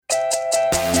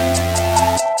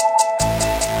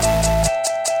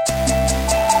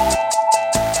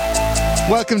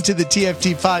Welcome to the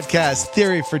TFT podcast,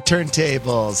 Theory for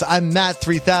Turntables. I'm Matt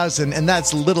 3000, and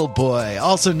that's Little Boy,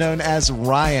 also known as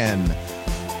Ryan.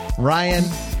 Ryan,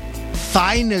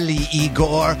 finally,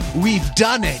 Igor, we've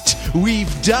done it.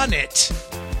 We've done it.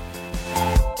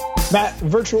 Matt,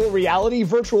 virtual reality,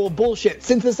 virtual bullshit.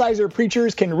 Synthesizer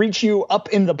preachers can reach you up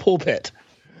in the pulpit.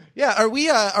 Yeah, are we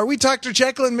Dr.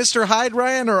 Jekyll and Mr. Hyde,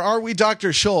 Ryan, or are we Dr.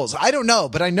 Scholes? I don't know,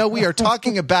 but I know we are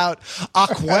talking about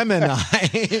Aquemini.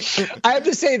 I have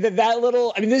to say that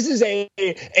little, this is a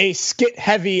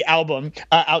skit-heavy album,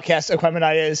 Outcast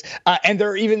Aquemini is, and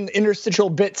there are even interstitial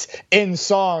bits in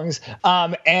songs,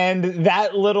 and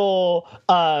that little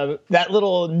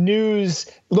local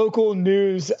news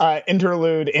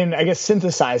interlude in, I guess,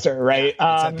 Synthesizer, right?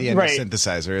 Yeah, it's at the end of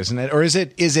Synthesizer, isn't it? Or is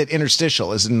it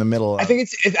interstitial? Is it in the middle?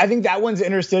 I think that one's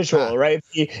interstitial, right?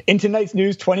 In tonight's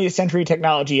news, 20th century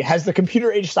technology. Has the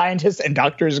computer age scientists and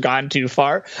doctors gone too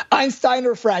far? Einstein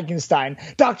or Frankenstein?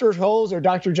 Dr. Scholes or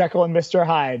Dr. Jekyll and Mr.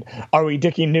 Hyde? Are we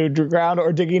digging new ground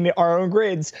or digging our own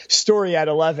graves? Story at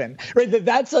 11. Right?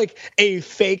 That's like a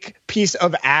fake piece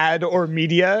of ad or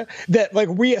media that like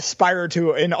we aspire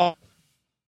to in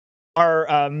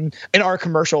our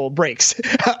commercial breaks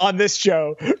on this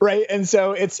show, right? And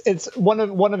so it's one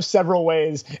of several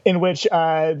ways in which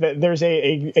there's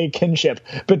a kinship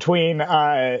between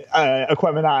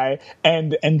Aquemini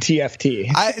and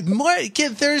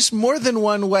TFT. There's more than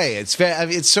one way.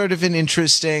 It's sort of an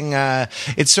interesting.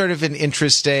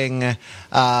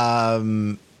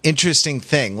 Interesting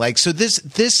thing. Like, so this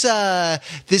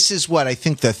is what I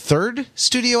think the third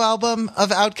studio album of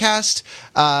Outkast.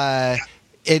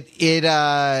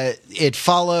 It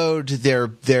followed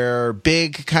their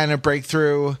big kind of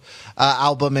breakthrough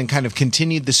album and kind of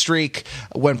continued the streak,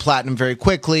 went platinum very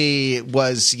quickly,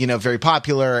 was very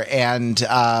popular, and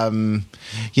on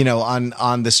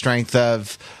the strength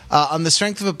of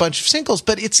a bunch of singles.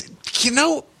 But it's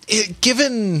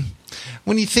given.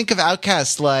 When you think of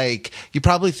Outkast, like, you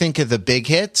probably think of the big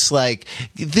hits. Like,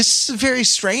 this is very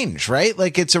strange, right?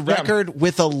 Like, it's a record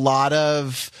with a lot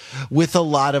of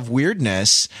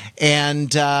weirdness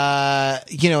and and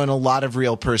a lot of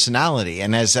real personality.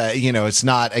 And as it's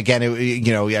not, again,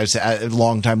 as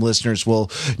longtime listeners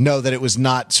will know, that it was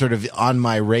not sort of on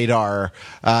my radar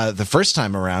the first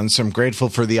time around. So I'm grateful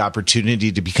for the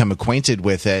opportunity to become acquainted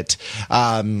with it.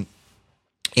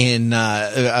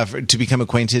 To become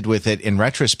acquainted with it in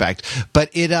retrospect, but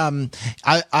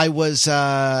I was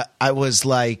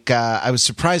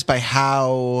surprised by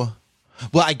how.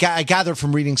 Well, I gather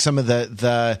from reading some of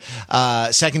the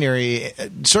secondary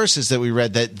sources that we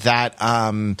read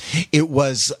that it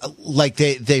was like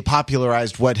they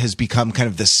popularized what has become kind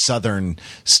of the Southern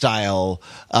style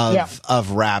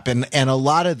of rap, and a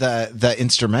lot of the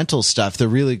instrumental stuff, the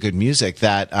really good music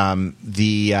that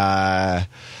that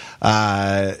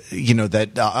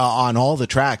on all the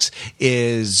tracks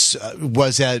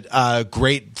was a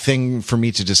great thing for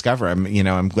me to discover.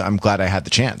 I'm glad I had the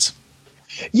chance.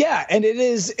 Yeah, and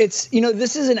it's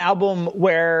this is an album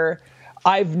where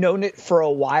I've known it for a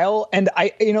while, and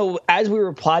as we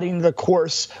were plotting the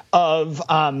course of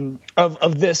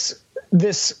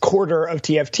this quarter of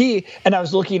TFT, and I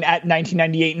was looking at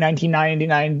 1998,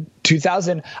 1999,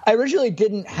 2000, I originally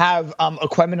didn't have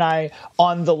Aquemini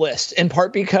on the list, in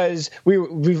part because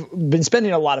we've been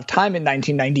spending a lot of time in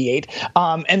 1998,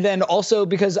 and then also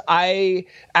because I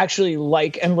actually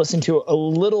like and listen to a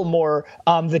little more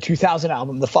the 2000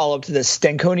 album, the follow-up to this,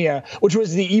 Stankonia, which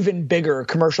was the even bigger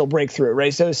commercial breakthrough,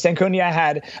 right? So Stankonia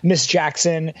had Miss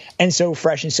Jackson and So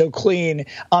Fresh and So Clean,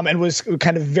 and was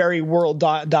kind of very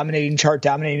world-dominating,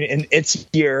 chart-dominating in its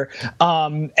year,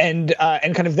 and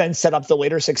kind of then set up the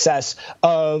later success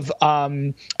of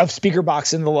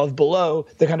Speakerboxxx and The Love Below,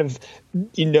 the kind of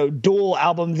dual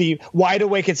album, the Wide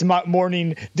Awake It's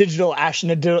Morning digital ash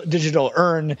and a digital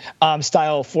urn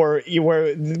style, for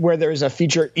where there's a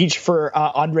feature each for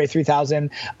Andre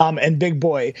 3000 and Big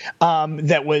Boy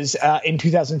that was in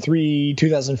 2003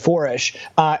 2004ish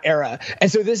era. And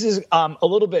so this is a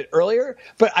little bit earlier,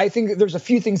 but I think there's a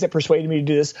few things that persuaded me to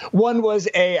do this. One was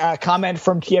a comment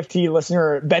from TFT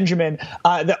listener Benjamin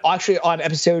that actually on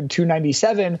episode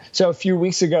 297, so a few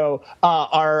weeks ago,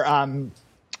 our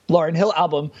Lauryn Hill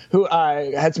album, who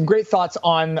had some great thoughts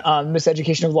on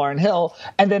Miseducation of Lauryn Hill,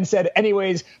 and then said,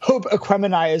 anyways, hope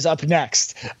Aquemini is up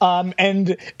next.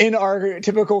 And in our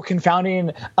typical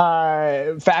confounding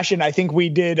fashion, I think we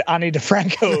did Ani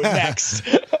DeFranco next.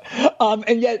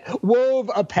 and yet wove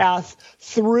a path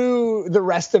through the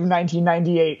rest of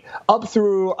 1998, up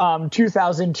through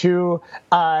 2002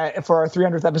 for our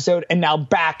 300th episode, and now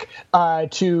back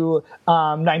to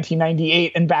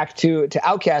 1998 and back to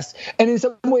Outcast. And in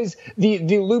some ways,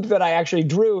 the loop that I actually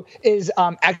drew is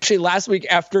actually last week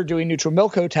after doing Neutral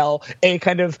Milk Hotel, a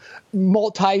kind of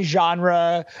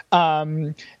multi-genre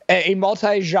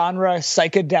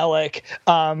psychedelic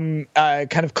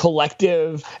kind of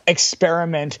collective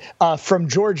experiment from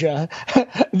Georgia,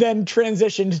 then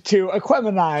transitioned to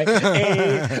Aquemini,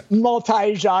 a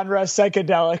multi-genre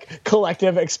psychedelic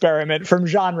collective experiment from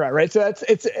genre, right? So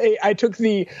I took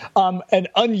the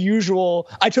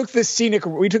we took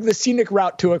the scenic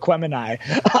route to Aquemini,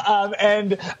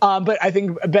 but I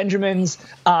think Benjamin's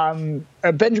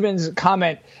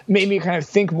comment made me kind of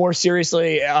think more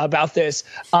seriously about this.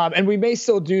 And we may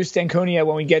still do Stankonia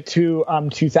when we get to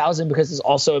 2000, because it's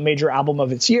also a major album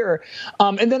of its year.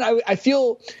 And then I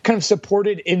feel kind of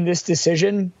supported in this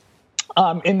decision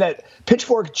in that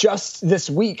Pitchfork just this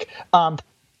week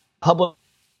published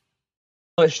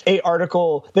a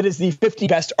article that is the 50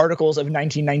 best articles of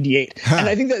 1998. And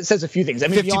I think that says a few things. I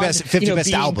mean, 50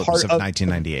 best albums of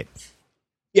 1998.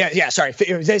 Yeah. Sorry,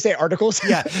 did they say articles?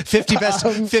 Yeah, 50 best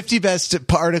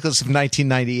articles of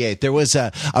 1998. There was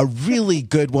a really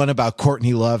good one about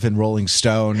Courtney Love and Rolling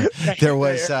Stone. There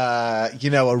was a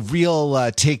real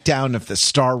takedown of the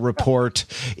Star Report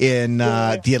in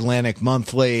the Atlantic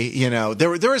Monthly. There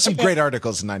were some great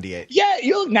articles in 98. Yeah,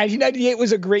 1998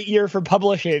 was a great year for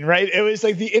publishing, right? It was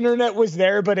like the internet was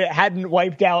there, but it hadn't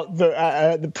wiped out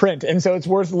the print, and so it's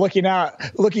worth looking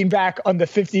back on the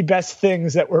 50 best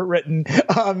things that were written.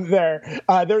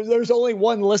 There's only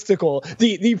one listicle.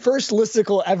 The first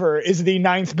listicle ever is the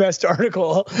 9th best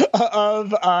article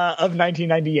of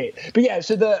 1998. But yeah,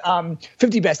 so the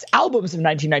 50 best albums of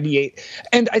 1998,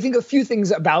 and I think a few things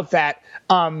about that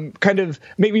kind of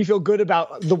make me feel good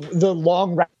about the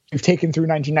long route we've taken through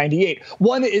 1998.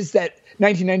 One is that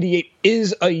 1998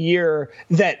 is a year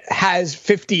that has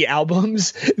 50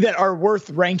 albums that are worth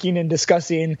ranking and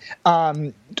discussing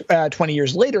 20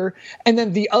 years later. And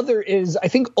then the other is, I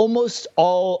think almost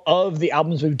all of the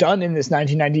albums we've done in this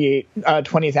 1998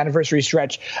 20th anniversary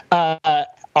stretch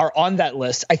are on that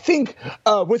list. I think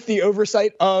with the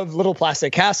oversight of Little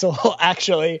Plastic Castle,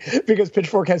 actually, because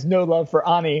Pitchfork has no love for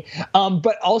Ani.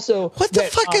 But also, what the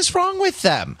fuck is wrong with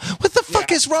them? What the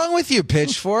fuck is wrong with you,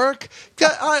 Pitchfork?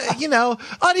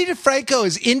 Ani DeFranco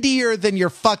is indier than your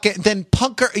than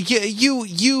punker.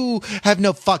 You have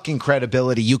no fucking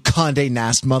credibility, you Condé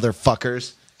Nast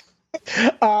motherfuckers.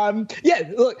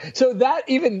 Look, so that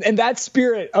even and that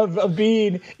spirit of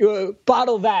being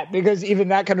bottle that, because even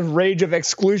that kind of rage of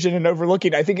exclusion and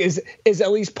overlooking, I think is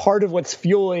at least part of what's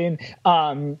fueling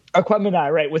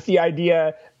Aquemini, right? With the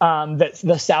idea that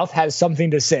the South has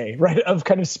something to say, right? Of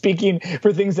kind of speaking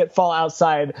for things that fall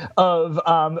outside of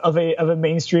a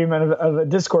mainstream and of a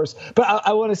discourse. But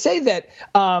I want to say that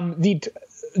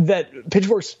that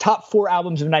Pitchfork's top 4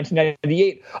 albums of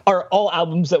 1998 are all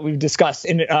albums that we've discussed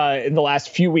in the last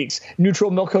few weeks.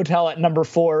 Neutral Milk Hotel at number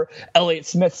 4, Elliott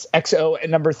Smith's XO at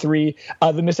number 3,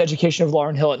 The Miseducation of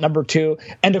Lauryn Hill at number 2,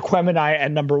 and Aquemini at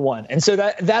number 1. And so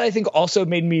that I think also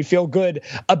made me feel good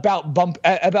about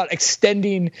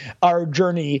extending our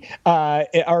journey,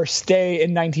 our stay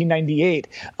in 1998.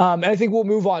 And I think we'll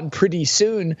move on pretty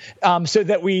soon, so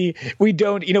that we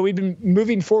don't, we've been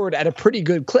moving forward at a pretty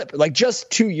good clip. Like just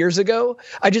 2 years ago,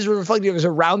 I just reflected, it was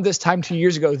around this time 2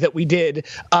 years ago that we did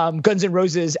Guns N'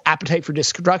 Roses' Appetite for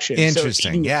Destruction.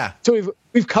 Interesting, yeah. So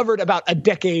we've covered about a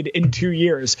decade in 2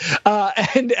 years,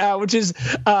 and which is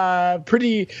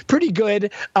pretty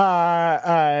good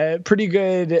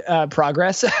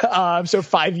progress. So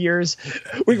 5 years,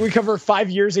 we cover 5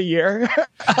 years a year.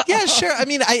 Yeah, sure. I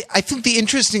mean, I think the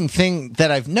interesting thing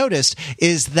that I've noticed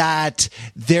is that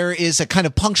there is a kind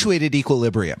of punctuated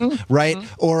equilibrium, right?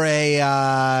 Or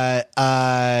a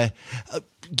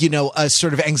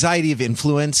sort of anxiety of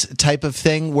influence type of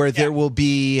thing, where there will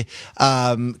be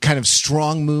kind of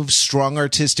strong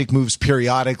artistic moves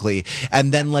periodically,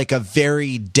 and then like a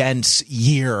very dense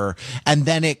year, and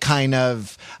then it kind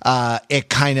of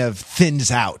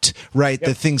thins out, right? Yep.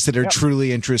 The things that are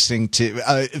truly interesting to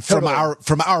from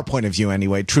our point of view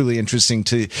anyway, truly interesting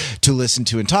to listen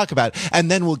to and talk about,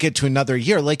 and then we'll get to another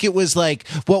year. Like it was like,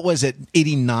 what was it,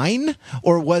 89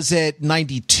 or was it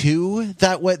 92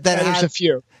 there's a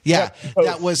few. Yeah, both,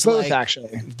 that was both like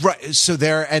actually right. So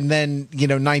there, and then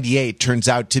 98 turns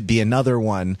out to be another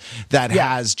one that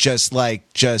has just sort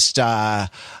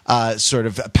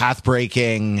of path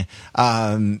breaking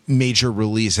major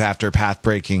release 90s after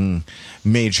path-breaking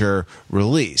major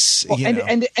release.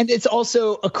 And it's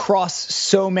also across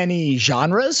so many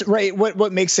genres, right?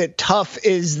 What makes it tough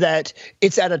is that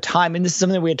it's at a time, and this is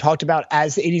something that we had talked about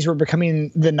as the 80s were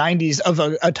becoming the 90s, of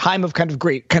a time of kind of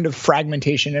great kind of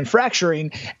fragmentation and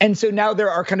fracturing. And so now there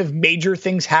are kind of major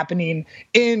things happening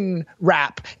in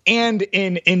rap and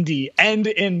in indie and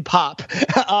in pop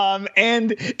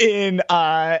and in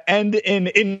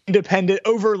independent,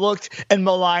 overlooked and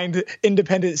maligned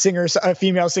independent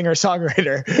female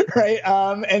singer-songwriter, right?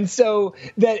 And so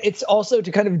that it's also,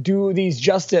 to kind of do these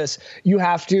justice, you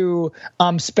have to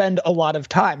spend a lot of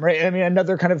time, right? I mean,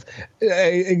 another kind of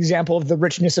example of the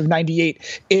richness of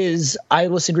 98 is I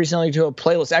listened recently to a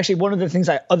playlist. Actually, one of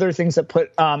the other things that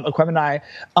put Aquemini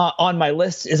on my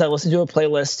list is I listened to a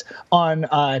playlist on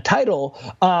Tidal,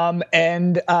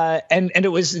 and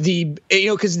it was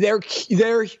because their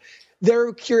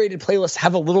curated playlists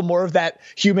have a little more of that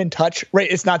human touch, right?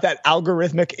 It's not that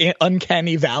algorithmic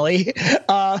uncanny valley.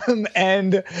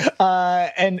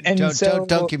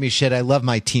 Don't give me shit. I love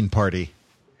my teen party.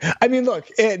 I mean, look,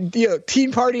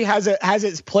 Teen Party has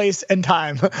its place and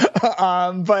time,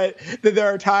 but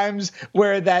there are times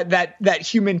where that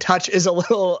human touch is a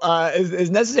little is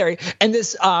necessary. And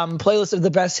this playlist of the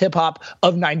best hip hop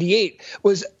of '98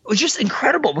 was just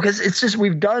incredible, because it's just,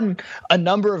 we've done a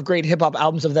number of great hip hop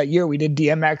albums of that year. We did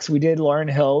DMX, we did Lauryn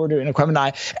Hill, we're doing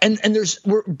Aquemini, and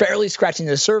we're barely scratching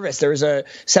the surface. There was a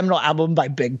seminal album by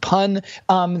Big Pun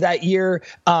that year,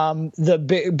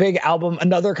 the big album,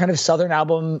 another kind of Southern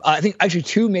album. I think actually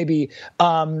two maybe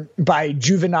by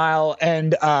Juvenile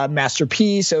and Master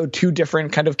P. So two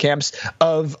different kind of camps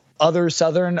of other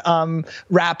Southern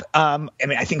rap. I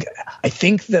mean, I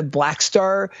think the Black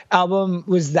Star album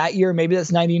was that year. Maybe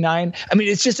that's 99. I mean,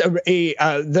 it's just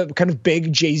the kind of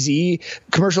big Jay-Z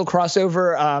commercial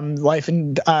crossover, Life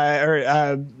in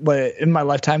In My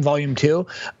Lifetime Volume 2.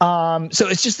 So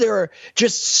it's just, there are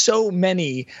just so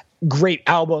many great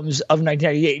albums of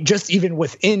 1998, just even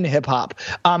within hip hop.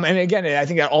 And again, I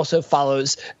think that also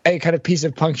follows a kind of piece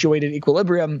of punctuated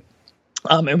equilibrium.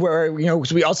 And where,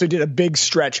 because we also did a big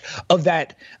stretch of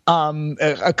that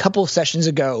a couple sessions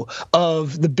ago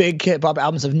of the big hip hop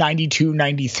albums of 92,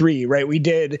 93, right? We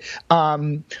did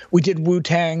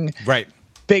Wu-Tang, right?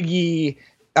 Biggie,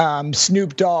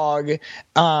 Snoop Dogg,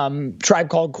 Tribe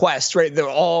Called Quest, right? They're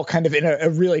all kind of in a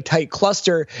really tight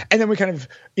cluster. And then we kind of,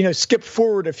 skip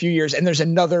forward a few years and there's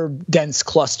another dense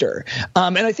cluster.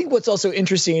 And I think what's also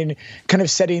interesting kind of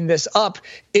setting this up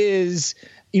is,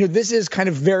 this is kind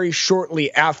of very shortly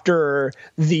after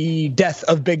the death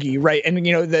of Biggie, right? And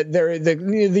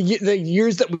the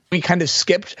years that we kind of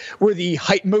skipped were the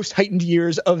most heightened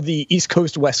years of the East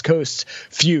Coast West Coast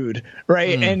feud,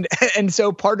 right? And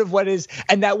so part of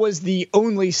and that was the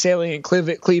only salient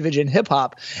cleavage in hip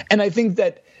hop. And I think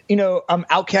that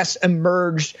Outkast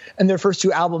emerged, and their first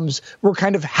two albums were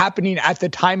kind of happening at the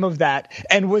time of that,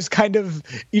 and was kind of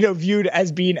viewed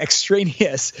as being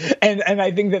extraneous. And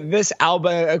I think that this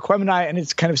album, Aquemini, and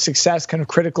its kind of success, kind of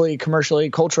critically, commercially,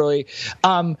 culturally,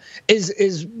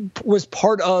 was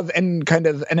part of and kind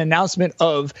of an announcement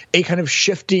of a kind of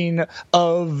shifting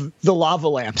of the lava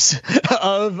lamps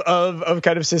of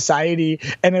kind of society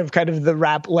and of kind of the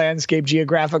rap landscape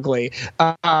geographically.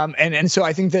 And so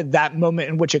I think that moment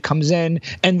in which it comes in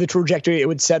and the trajectory it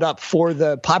would set up for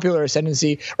the popular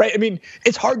ascendancy, right? I mean,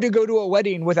 it's hard to go to a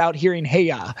wedding without hearing "Hey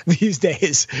Ya" these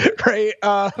days, right?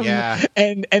 Yeah.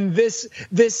 And this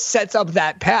sets up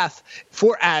that path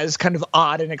for as kind of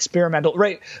odd and experimental,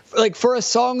 right? Like for a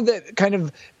song that kind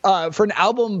of for an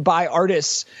album by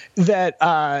artists that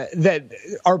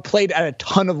are played at a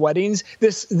ton of weddings,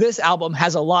 this album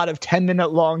has a lot of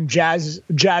 10-minute long jazz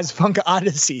funk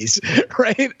odysseys,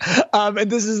 right?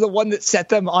 And this is the one that set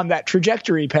them on that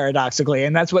trajectory, paradoxically,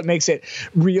 and that's what makes it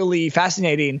really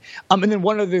fascinating. And then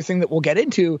one other thing that we'll get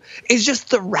into is just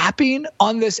the rapping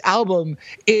on this album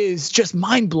is just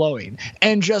mind-blowing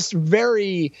and just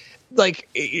very, like,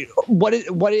 what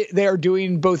they are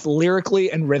doing both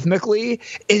lyrically and rhythmically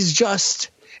is just,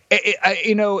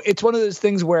 it's one of those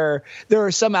things where there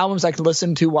are some albums I can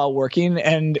listen to while working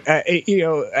and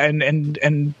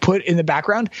and put in the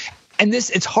background. And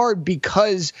it's hard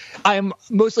because I'm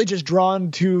mostly just drawn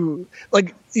to,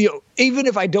 like, even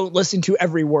if I don't listen to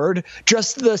every word,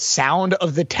 just the sound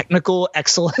of the technical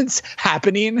excellence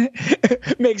happening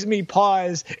makes me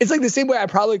pause. It's like the same way I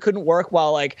probably couldn't work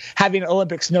while like having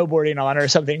Olympic snowboarding on or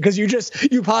something, because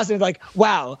you pause and like,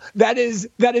 wow, that is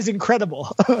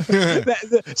incredible.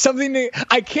 Something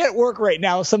I can't work right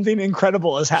now. Something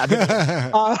incredible is happening,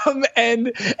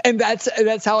 and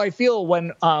that's how I feel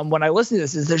when I listen to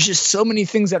this. Is there's just so many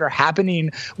things that are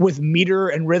happening with meter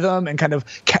and rhythm and kind of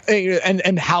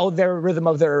and how their rhythm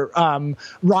of their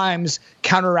rhymes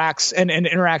counteracts and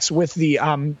interacts with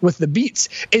the beats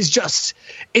is just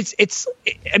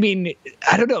I mean,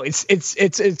 I don't know,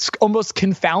 it's almost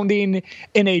confounding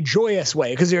in a joyous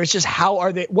way, because there's just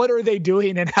what are they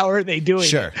doing and how are they doing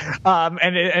sure it?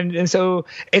 And so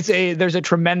there's a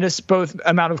tremendous both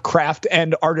amount of craft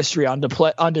and artistry on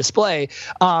display,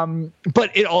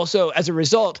 but it also as a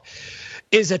result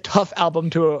is a tough album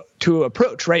to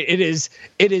approach, right? It is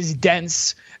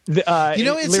dense,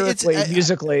 lyrically,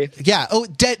 musically. Yeah. Oh,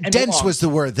 dense was the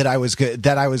word that I was going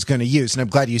to use, and I'm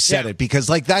glad you said it, because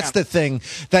like that's the thing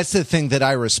that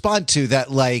I respond to.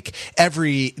 That like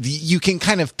you can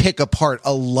kind of pick apart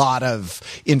a lot of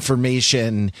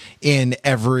information in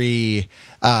every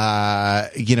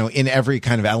in every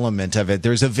kind of element of it.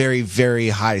 There's a very, very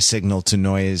high signal to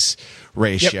noise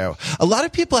ratio. Yep. A lot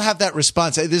of people have that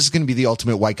response. This is going to be the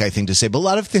ultimate white guy thing to say, but a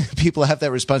lot of people have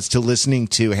that response to listening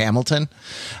to Hamilton.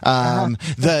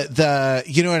 The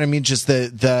you know what I mean? Just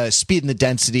the speed and the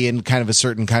density and kind of a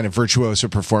certain kind of virtuoso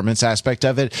performance aspect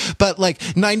of it. But like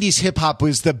 90s hip hop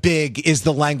is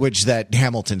the language that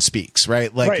Hamilton speaks,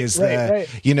 right? Like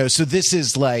so this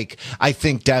is like, I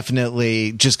think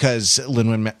definitely just because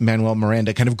Lin-Manuel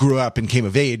Miranda kind of grew up and came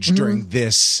of age during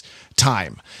this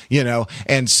time,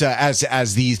 and so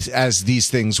as these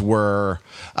things were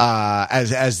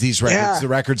as these records, the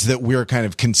records that we're kind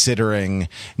of considering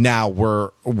now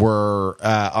were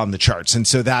on the charts, and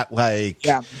so that I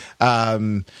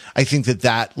think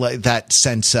that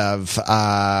sense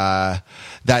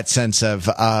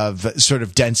of sort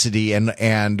of density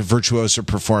and virtuoso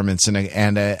performance and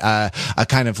a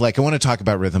kind of like, I want to talk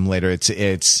about rhythm later.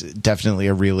 It's definitely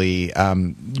a really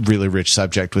really rich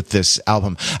subject with this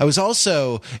album. I was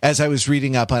also, as I was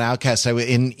reading up on Outkast,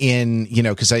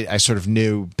 because I sort of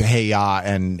knew Hey Ya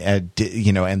and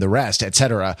the rest,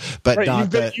 etc. But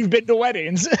you've been to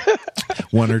weddings,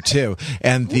 one or two,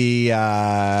 and the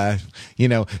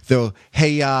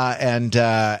Hey Ya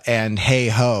and Hey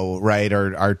Ho, right,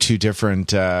 are two different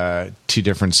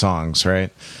songs, right?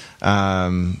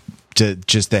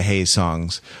 Just the Hey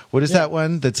songs. What is that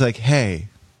one that's like, Hey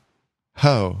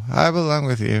Ho, I belong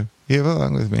with you, you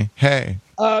belong with me, Hey.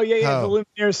 Oh yeah, the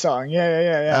Lumineers song.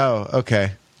 Yeah. Oh,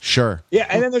 okay, sure. Yeah,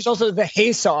 and then there's also the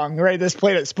Hey song, right? That's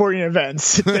played at sporting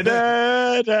events.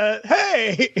 Hey,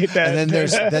 and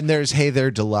then there's Hey There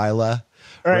Delilah,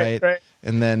 right?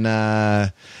 And then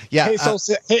Hey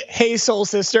Soul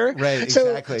Sister, right?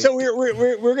 Exactly. So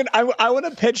we're gonna. I want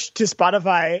to pitch to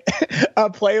Spotify a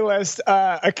playlist,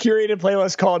 a curated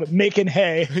playlist called "Making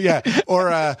Hay." Yeah, or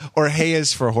Hay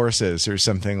is for horses or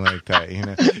something like that.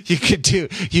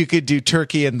 You could do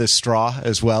Turkey and the Straw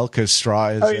as well, because straw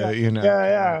is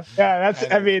Yeah.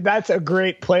 That's a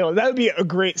great playlist. That would be a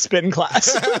great spin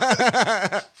class.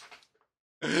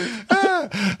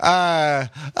 I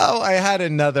had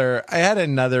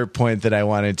another point that I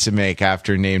wanted to make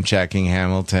after name checking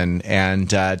Hamilton and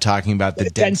talking about the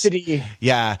density.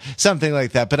 Yeah, something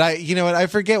like that. But I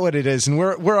forget what it is, and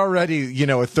we're already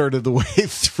a third of the way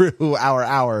through our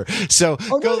hour. So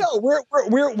we're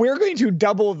going to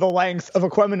double the length of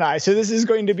Aquemini. So this is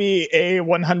going to be a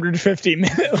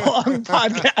 150-minute long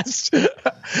podcast.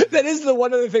 That is the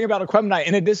one other thing about Aquemini,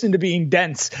 in addition to being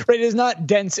dense, right? It is not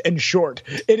dense and short.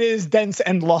 It is dense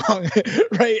and long,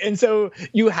 right? And so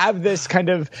you have this kind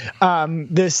of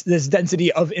this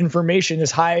density of information,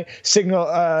 this high signal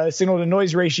to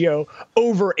noise ratio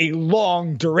over a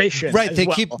long duration. Right. They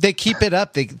keep it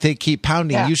up. They keep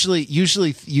pounding. Yeah. Usually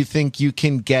you think you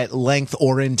can get length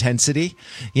or intensity.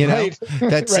 Right.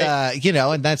 That's right.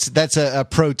 And that's a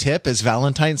pro tip as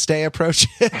Valentine's Day approaches.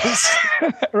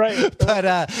 Right.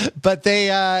 But they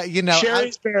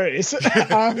Sherry's berries.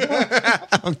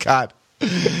 Oh God.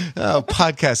 Oh,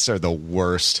 podcasts are the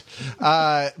worst.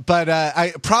 But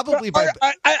I probably.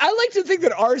 I like to think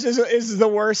that ours is the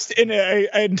worst in an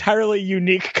entirely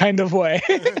unique kind of way.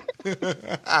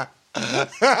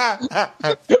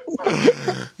 I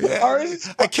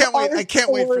can't wait. I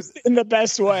can't wait for in the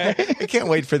best way. I can't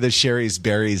wait for the Sherry's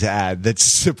Berries ad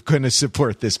that's going to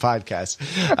support this podcast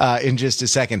in just a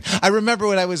second. I remember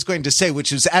what I was going to say,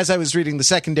 which is as I was reading the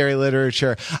secondary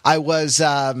literature, I was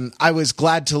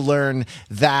glad to learn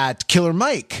that Killer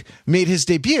Mike made his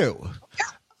debut.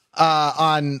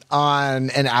 On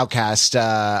an Outcast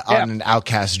an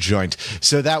Outcast joint,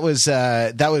 so that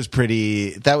was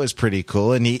pretty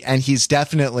cool, and he's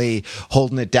definitely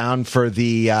holding it down for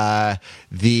the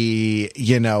really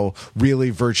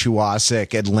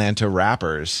virtuosic Atlanta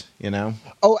rappers.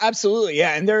 Oh, absolutely,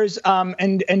 yeah. And there's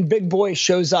and Big Boy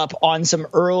shows up on some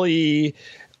early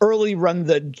Run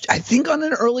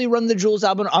the Jewels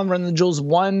album, on Run the Jewels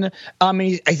 1.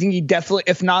 I think he definitely,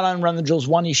 if not on Run the Jewels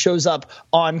 1, he shows up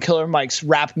on Killer Mike's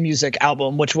rap music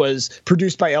album, which was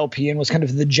produced by LP and was kind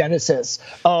of the genesis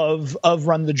of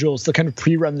Run the Jewels, the kind of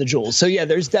pre-Run the Jewels. So yeah,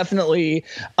 there's definitely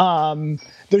a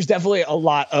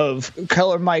lot of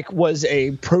Killer Mike was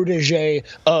a protege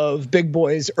of Big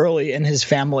Boy's early in his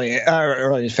family.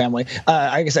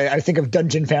 I guess I think of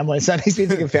Dungeon Family. So that makes me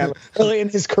think of family early in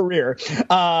his career.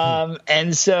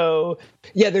 And so,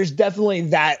 yeah, there's definitely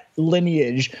that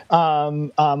lineage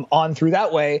on through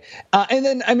that way. And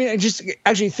then, I mean, just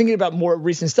actually thinking about more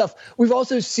recent stuff, we've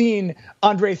also seen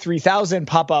Andre 3000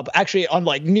 pop up actually on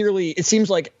like nearly, it seems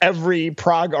like every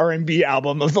prog R&B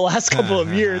album of the last couple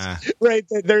of years, right?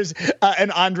 There's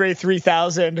an Andre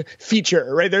 3000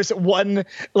 feature, right? There's one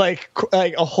like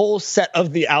a whole set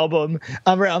of the album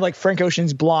right, on like Frank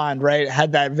Ocean's Blonde, right?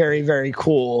 Had that very, very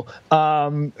cool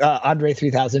Andre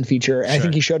 3000 feature. And I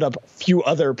think he showed up a few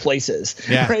other places,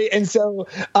 right? And so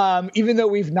even though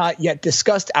we've not yet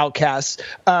discussed Outkast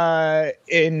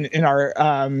in our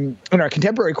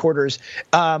contemporary quarters,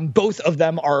 both of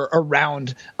them are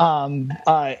around and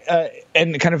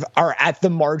kind of are at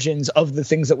the margins of the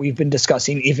things that we've been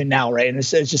discussing even now, right? And it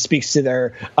just speaks to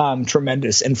their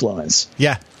tremendous influence.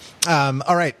 Yeah.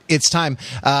 All right, it's time.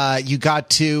 You got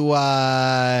to.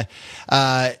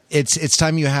 It's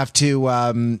time you have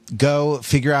to go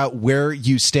figure out where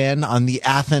you stand on the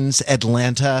Athens,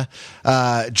 Atlanta,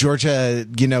 Georgia,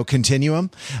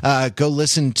 continuum. Go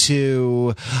listen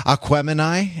to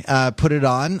Aquemini. Put it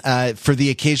on for the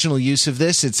occasional use of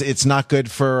this. It's not good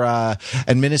for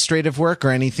administrative work or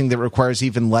anything that requires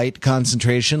even light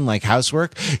concentration like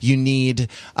housework. You need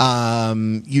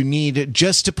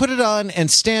just to put it on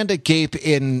and stand agape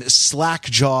in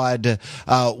slack-jawed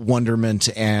wonderment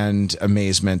and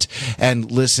amazement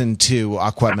and listen to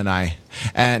Aquemini.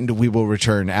 And we will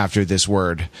return after this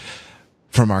word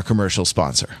from our commercial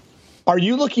sponsor. Are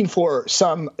you looking for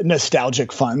some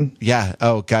nostalgic fun? Yeah.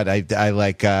 Oh God.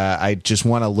 I just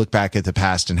want to look back at the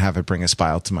past and have it bring a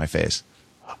smile to my face.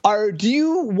 Do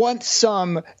you want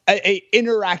a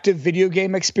interactive video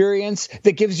game experience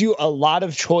that gives you a lot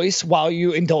of choice while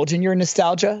you indulge in your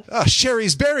nostalgia?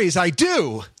 Sherry's Berries, I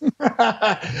do.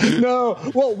 No.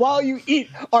 Well, while you eat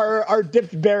our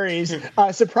dipped berries,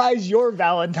 surprise your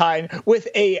Valentine with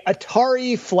a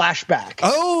Atari flashback.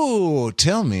 Oh,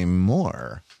 tell me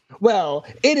more. Well,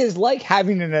 it is like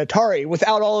having an Atari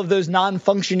without all of those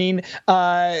non-functioning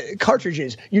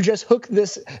cartridges. You just hook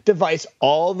this device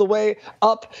all the way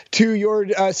up to your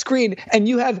screen, and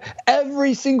you have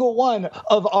every single one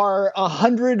of our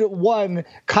 101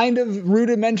 kind of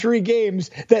rudimentary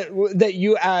games that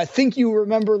you think you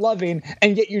remember loving,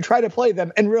 and yet you try to play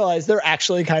them and realize they're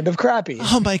actually kind of crappy.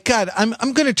 Oh my God, I'm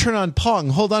going to turn on Pong.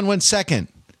 Hold on 1 second.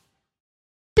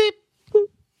 Beep. Boop.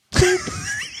 Beep.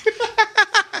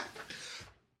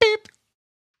 Beep.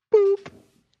 Boop.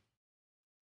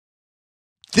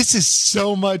 This is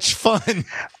so much fun.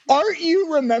 Aren't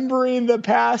you remembering the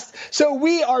past? So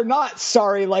we are not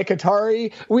sorry like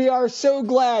Atari. We are so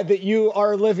glad that you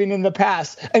are living in the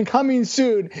past. And coming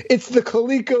soon, it's the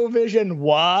ColecoVision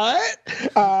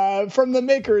from the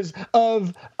makers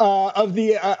of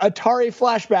the Atari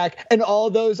Flashback and all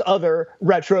those other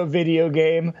retro video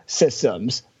game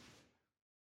systems.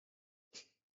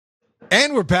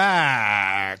 And we're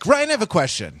back. Ryan, I have a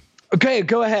question. Okay,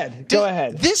 go ahead.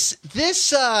 This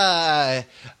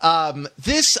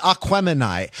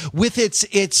Aquemini, with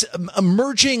its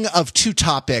merging of two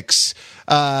topics,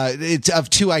 of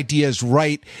two ideas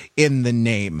right in the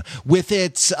name, with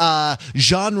its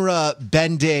genre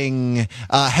bending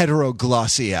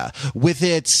heteroglossia, with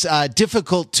its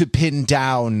difficult to pin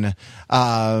down,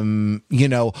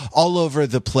 all over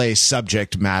the place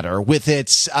subject matter, with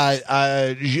its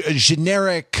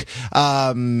generic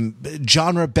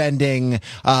genre bending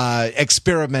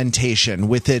experimentation,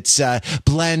 with its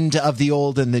blend of the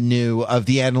old and the new, of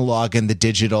the analog and the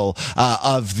digital,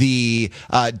 of the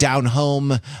down home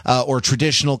film or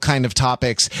traditional kind of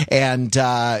topics, and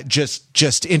just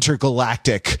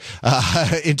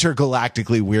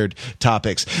intergalactically weird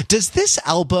topics. Does this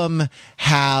album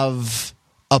have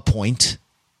a point?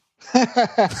 I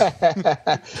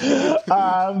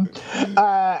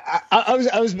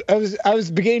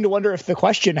was beginning to wonder if the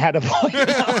question had a point.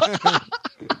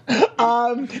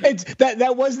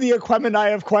 That was the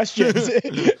Aquemini of questions.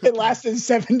 It lasted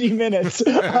 70 minutes.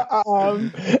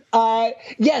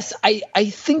 Yes, I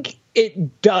think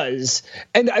it does,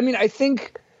 and I mean I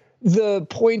think the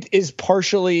point is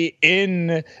partially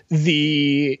in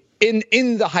the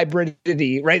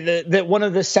hybridity, right? That one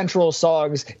of the central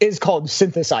songs is called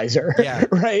Synthesizer, yeah.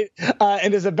 Right?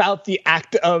 And is about the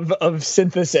act of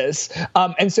synthesis.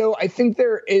 And so I think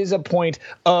there is a point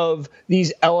of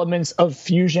these elements of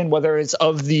fusion, whether it's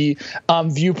of the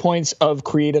viewpoints of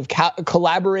creative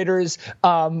collaborators,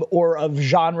 or of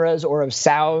genres, or of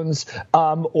sounds,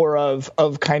 or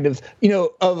of kind of,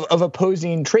 of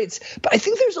opposing traits. But I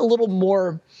think there's a little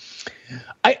more.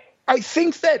 I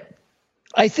think that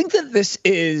this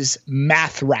is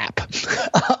math rap.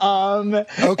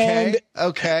 Okay.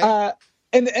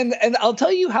 And I'll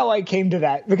tell you how I came to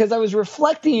that, because I was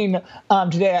reflecting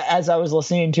today as I was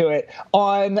listening to it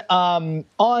on I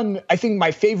think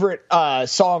my favorite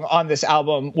song on this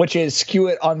album, which is "Skew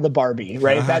It on the Barbie."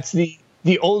 Right, That's the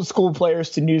old school players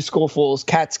to new school fools.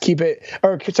 Cats keep it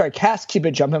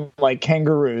jumping like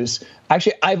kangaroos.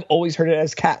 Actually, I've always heard it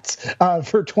as cats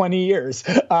for 20 years.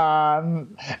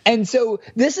 And so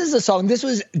this is a song. This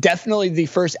was definitely the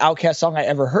first Outkast song I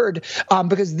ever heard,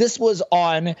 because this was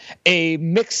on a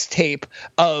mixtape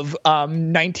of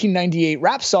 1998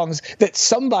 rap songs that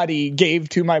somebody gave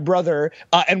to my brother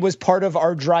and was part of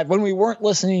our drive when we weren't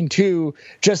listening to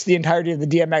just the entirety of the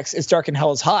DMX "It's Dark and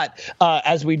Hell is Hot"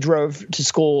 as we drove to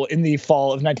school in the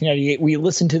fall of 1998. We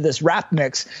listened to this rap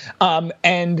mix,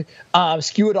 and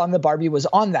 "Skew It on the Barbie" was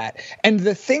on that. And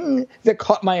the thing that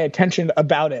caught my attention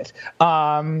about it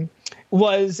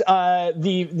was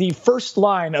the first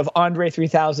line of Andre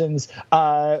 3000's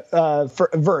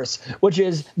verse, which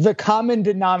is "the common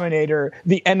denominator,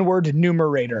 the N-word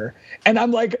numerator." And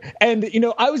I'm like,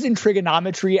 I was in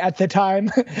trigonometry at the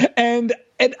time, and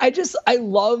I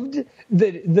loved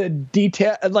the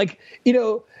detail,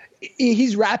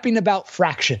 he's rapping about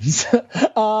fractions.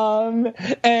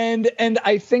 And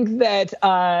I think that,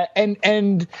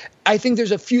 and I think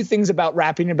there's a few things about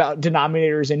rapping about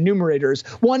denominators and numerators.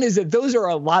 One is that those are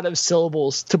a lot of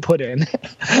syllables to put in.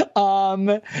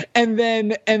 And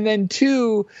then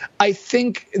two, I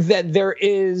think that there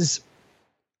is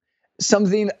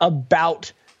something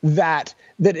about that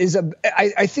is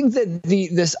I think that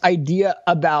this idea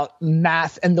about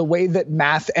math and the way that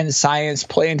math and science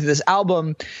play into this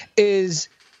album is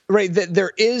right,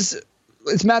 that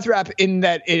it's math rap in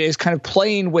that it is kind of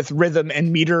playing with rhythm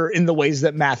and meter in the ways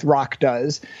that math rock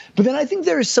does. But then I think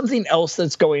there's something else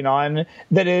that's going on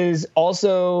that is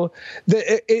also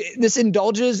this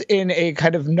indulges in a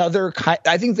kind of another kind.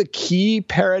 I think the key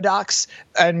paradox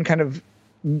and kind of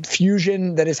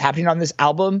fusion that is happening on this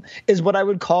album is what I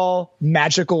would call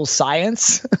magical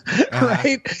science,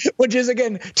 right? Which is,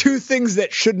 again, two things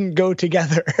that shouldn't go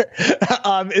together,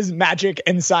 is magic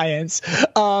and science.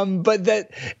 But that,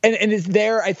 and it's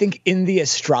there, I think, in the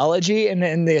astrology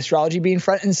and the astrology being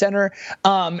front and center.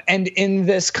 And in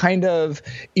this kind of,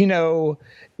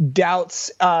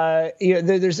 doubts,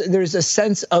 there's a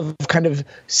sense of kind of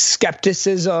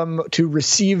skepticism to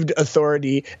received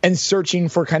authority and searching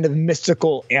for kind of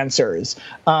mystical answers.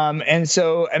 And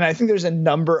I think there's a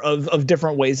number of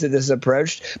different ways that this is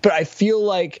approached, but I feel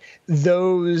like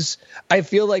this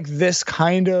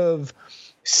kind of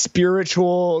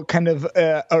spiritual kind of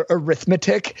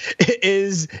arithmetic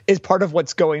is part of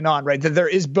what's going on, right? That there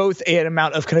is both an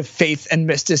amount of kind of faith and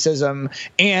mysticism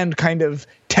and kind of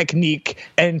technique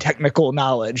and technical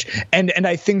knowledge, and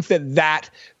I think that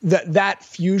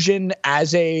fusion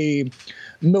as a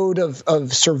mode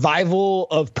of survival,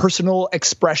 of personal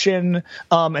expression,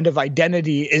 and of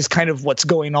identity is kind of what's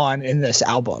going on in this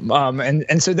album.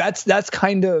 And so that's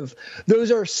kind of,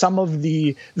 those are some of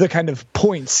the kind of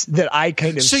points that I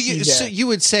kind of see there. So you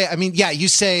would say, I mean, yeah, you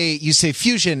say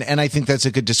fusion, and I think that's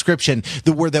a good description.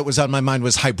 The word that was on my mind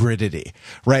was hybridity,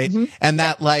 right? Mm-hmm. And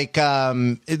that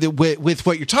with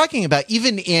what you're talking about,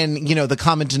 even in, the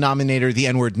common denominator, the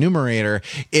N-word numerator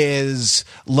is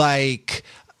like,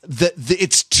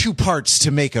 it's two parts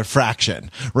to make a fraction,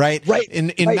 right? Right.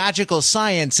 In right. magical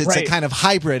science, it's right. a kind of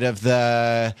hybrid of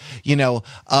the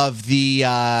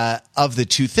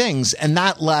two things, and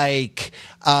that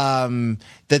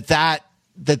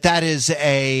that is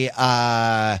a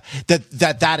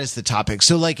that is the topic.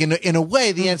 So like in a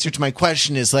way, the answer to my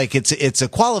question is like it's a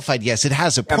qualified yes. It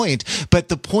has a point, but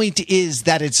the point is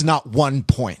that it's not one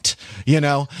point.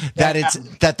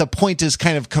 That the point is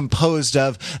kind of composed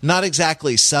of not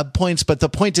exactly sub points, but the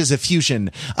point is a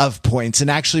fusion of points. And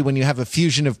actually, when you have a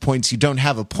fusion of points, you don't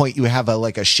have a point; you have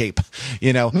a shape.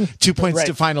 2 points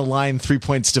define a line, 3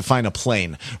 points define a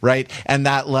plane, right? And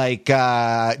that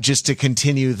just to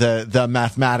continue the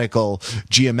mathematical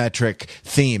geometric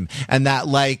theme, and that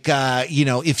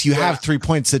if you have 3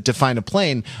 points that define a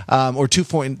plane, or 2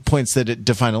 points that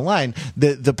define a line,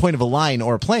 the point of a line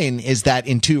or a plane is that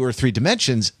in 2 or 3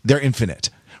 dimensions they're infinite,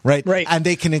 right? And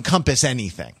they can encompass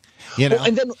anything. Well,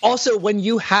 and then also when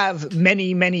you have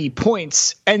many, many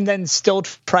points and then still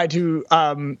try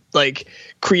to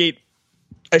create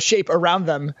a shape around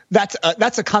them, that's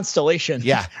a constellation.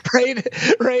 Yeah. Right.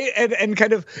 And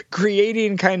kind of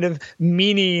creating kind of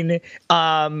meaning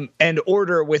and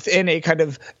order within a kind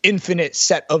of infinite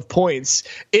set of points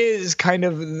is kind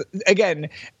of, again,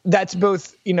 that's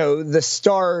both, the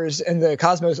stars and the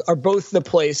cosmos are both the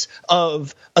place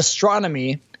of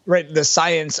astronomy, right? The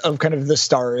science of kind of the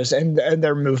stars and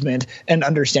their movement and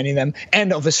understanding them,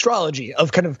 and of astrology,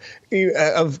 of kind of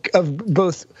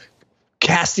both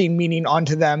casting meaning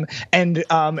onto them and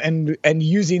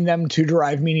using them to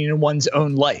derive meaning in one's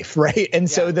own life, right? And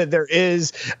so that there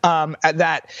is at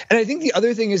that. And I think the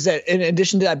other thing is that in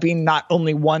addition to that being not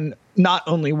only one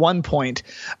point,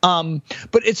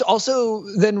 but it's also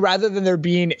then, rather than there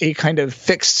being a kind of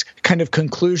fixed kind of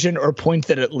conclusion or point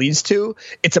that it leads to,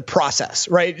 it's a process,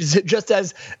 right? Just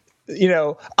as,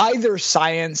 either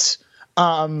science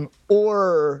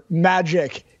or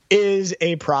magic is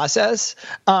a process.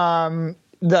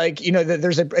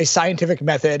 There's a scientific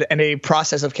method and a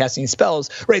process of casting spells,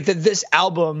 right? That this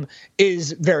album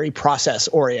is very process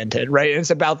oriented, right? And it's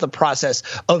about the process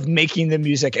of making the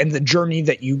music and the journey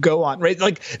that you go on, right?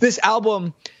 Like this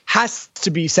album has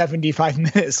to be 75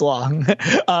 minutes long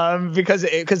because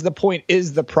the point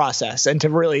is the process, and to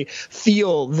really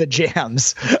feel the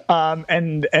jams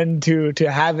and to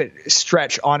have it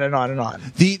stretch on and on and on.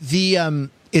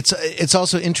 It's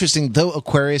also interesting, though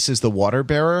Aquarius is the water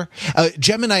bearer.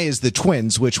 Gemini is the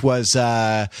twins, which was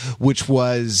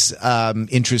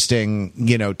interesting,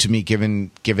 to me,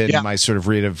 given my sort of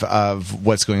read of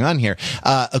what's going on here.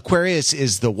 Aquarius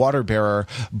is the water bearer,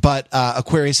 but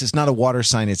Aquarius is not a water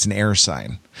sign; it's an air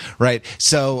sign, right?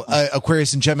 So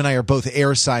Aquarius and Gemini are both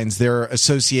air signs. They're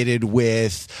associated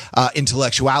with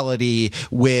intellectuality,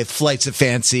 with flights of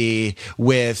fancy,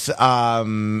 with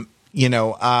the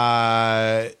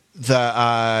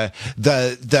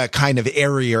kind of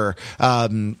airier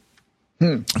kind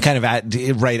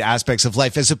of right aspects of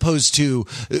life, as opposed to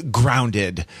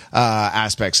grounded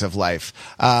aspects of life.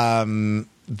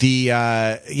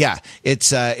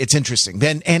 It's interesting.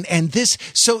 Then and this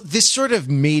sort of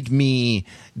made me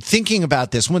thinking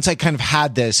about this once I kind of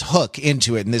had this hook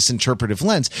into it and this interpretive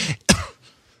lens.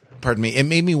 Pardon me. It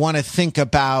made me want to think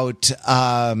about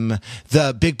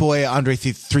the Big Boy Andre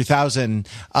 3000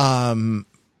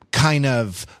 kind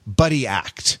of buddy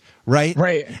act, right?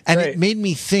 Right. And it made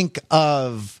me think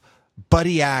of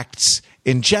buddy acts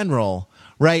in general,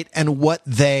 right? And what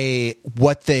they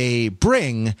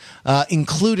bring,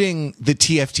 including the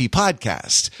TFT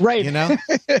podcast, right?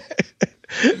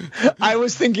 I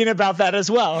was thinking about that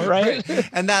as well, right?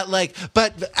 And that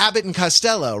but Abbott and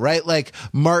Costello, right? Like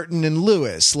Martin and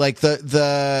Lewis, like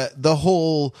the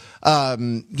whole,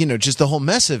 just the whole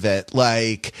mess of it,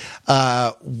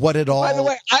 what it all. By the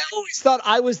way, I always thought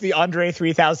I was the Andre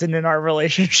 3000 in our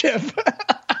relationship.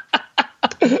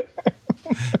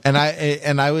 And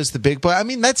I was the big boy. I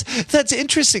mean, that's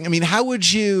interesting. I mean, how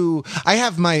would you? I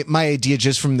have my idea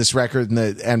just from this record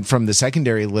and from the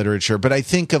secondary literature, but I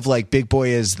think of Big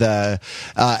Boy as the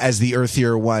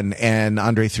earthier one, and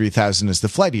Andre 3000 as the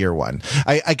flightier one.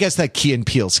 I guess that Key and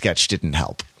Peele sketch didn't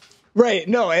help. Right.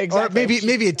 No, exactly. Or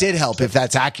maybe it did help if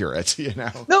that's accurate,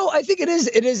 No, I think it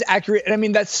is accurate. And I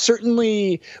mean, that's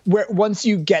certainly where once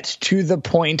you get to the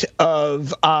point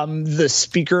of the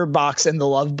speaker box and the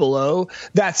Love Below,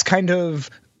 that's kind of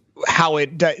how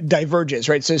it diverges,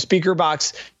 right? So Speaker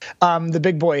Box, the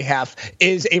Big Boy half,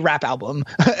 is a rap album,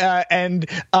 and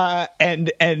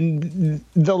the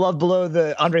Love Below,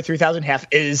 the Andre 3000 half,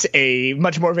 is a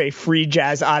much more of a free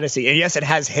jazz odyssey. And yes, it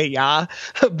has Hey Ya,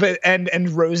 but and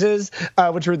Roses,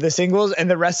 which were the singles, and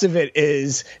the rest of it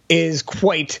is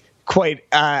quite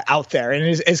out there, and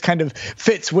is kind of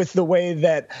fits with the way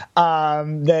that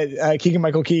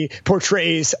Keegan-Michael Key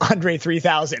portrays Andre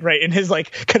 3000, right, in his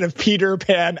like kind of Peter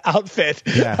Pan outfit,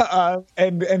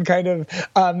 and kind of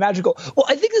magical. Well,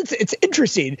 I think it's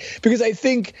interesting because I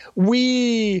think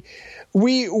we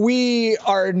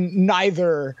are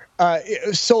neither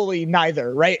solely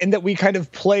neither, right? And that we kind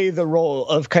of play the role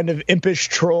of kind of impish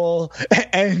troll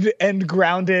and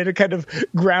grounded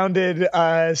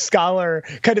scholar,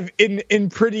 kind of in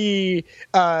pretty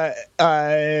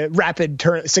rapid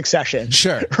succession.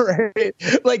 Sure, right?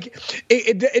 Like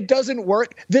it doesn't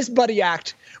work. This buddy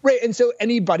act, right? And so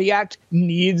any buddy act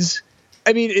needs.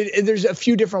 I mean, there's a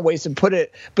few different ways to put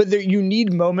it, but you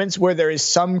need moments where there is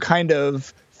some kind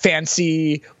of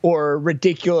fancy or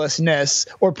ridiculousness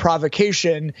or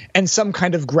provocation and some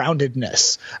kind of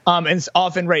groundedness. And it's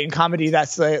often, right, in comedy,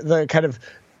 that's the kind of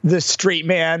the straight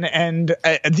man and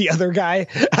the other guy.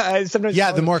 Sometimes,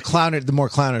 the more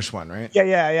clownish one, right?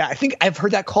 Yeah. I think I've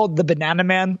heard that called the banana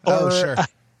man. Sure.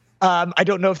 I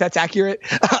don't know if that's accurate,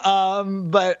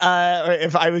 but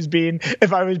if I was being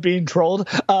trolled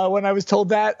when I was told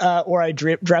that, or I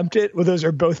dreamt it, well, those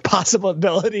are both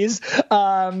possibilities.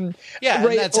 Right?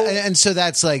 and so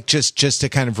that's like just to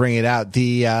kind of bring it out.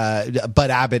 The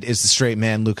Bud Abbott is the straight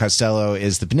man, Lou Costello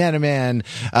is the banana man,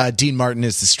 Dean Martin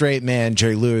is the straight man,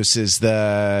 Jerry Lewis is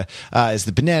the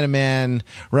banana man,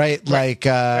 right? Like,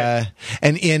 and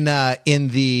in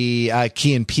the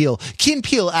Key and Peele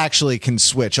actually can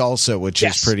switch also, which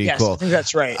is pretty cool. I think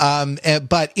that's right.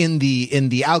 But in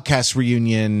the Outcast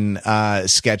reunion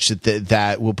sketch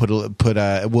that we'll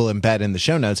we'll embed in the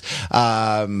show notes,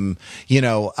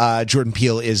 Jordan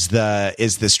Peele is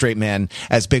the straight man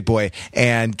as Big Boy,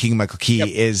 and Keegan-Michael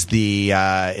Key is the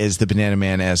banana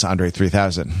man as Andre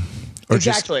 3000, or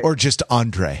just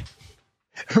Andre.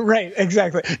 Right,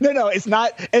 exactly. No, it's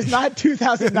not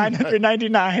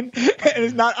 2,999, and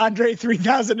it's not Andre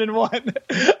 3001.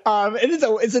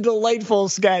 It's a delightful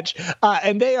sketch,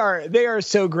 and they are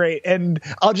so great. And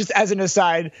I'll just, as an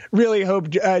aside, really hope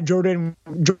Jordan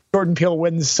Peele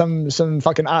wins some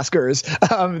fucking Oscars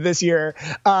this year,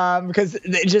 because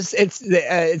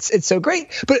it's so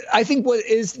great. But I think what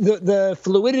is the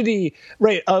fluidity,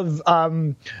 right, of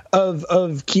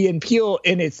Key and Peele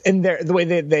in the way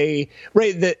that they,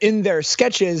 right, that in their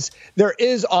sketches there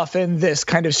is often this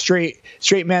kind of straight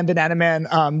man, banana man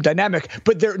dynamic,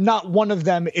 but they're not one of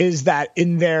them is that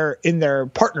in their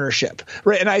partnership,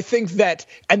 right? And I think that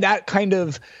kind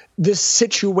of this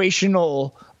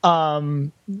situational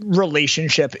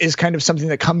relationship is kind of something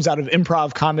that comes out of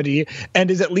improv comedy and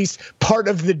is at least part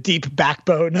of the deep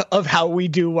backbone of how we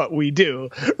do what we do,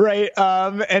 right?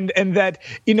 And that,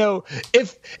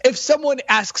 if someone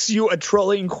asks you a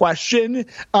trolling question,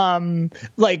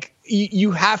 like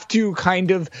you have to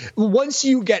kind of, once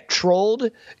you get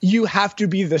trolled, you have to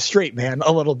be the straight man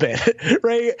a little bit,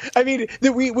 right? I mean,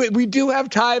 we do have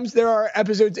times, there are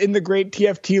episodes in the great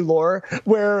TFT lore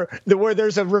where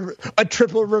there's a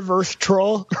triple reverse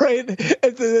troll, right?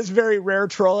 It's this very rare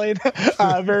trolling,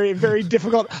 very, very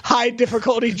difficult, high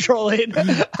difficulty trolling.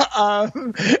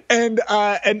 And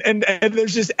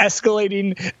there's just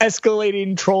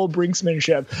escalating troll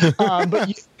brinksmanship.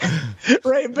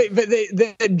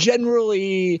 But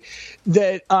generally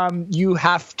that you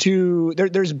have to,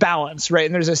 there's balance, right?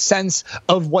 And there's a sense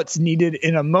of what's needed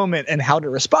in a moment and how to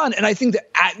respond. And I think that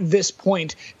at this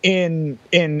point in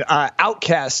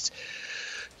Outcast,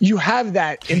 you have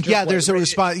that interplay. There's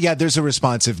a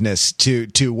responsiveness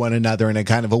to one another and a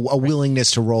kind of a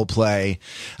willingness to role play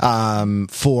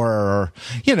for,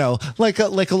 like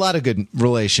a lot of good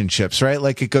relationships, right?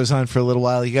 Like it goes on for a little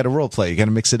while, you got to role play, you got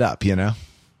to mix it up,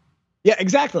 Yeah,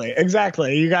 exactly.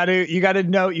 You got to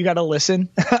know, you got to listen.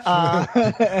 You got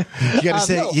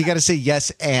to say yes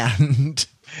and.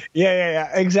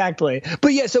 Yeah, exactly.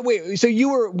 But yeah, so you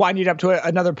were winding up to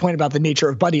another point about the nature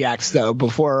of buddy acts, though,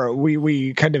 before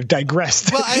we kind of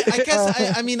digressed. Well, I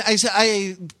guess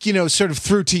I sort of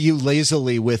threw to you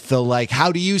lazily with the, like,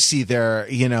 how do you see their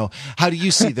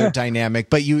dynamic?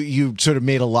 But you sort of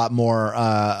made a lot more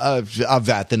of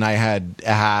that than I had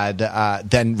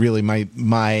than really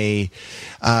my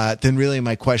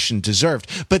question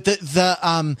deserved. But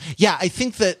I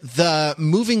think that the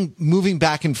moving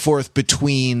back and forth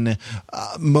between between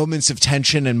moments of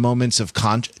tension and moments of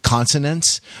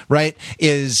consonance, right,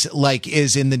 is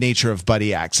in the nature of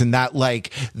buddy acts, and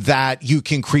that you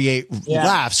can create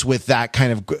laughs with that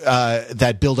kind of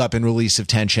that build up and release of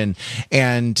tension,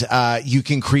 and you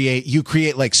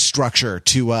create like structure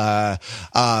to a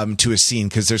scene,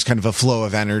 because there's kind of a flow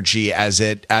of energy as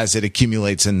it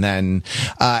accumulates and then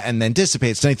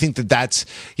dissipates. And I think that's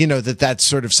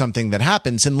sort of something that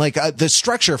happens, and the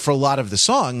structure for a lot of the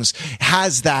songs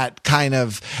has that thing.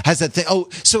 Oh,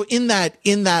 so in that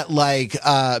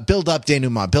build up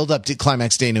denouement, build up to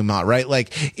climax denouement, right?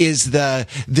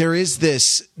 There is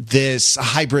this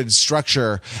hybrid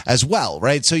structure as well,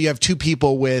 right? So you have two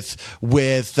people with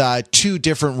two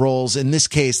different roles. In this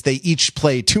case, they each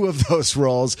play two of those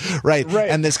roles, right?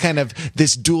 And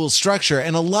this dual structure,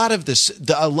 and a lot of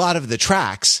the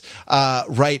tracks,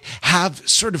 right, have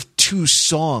sort of two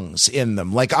songs in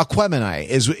them. Like Aquemini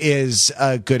is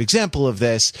a good example of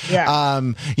this. The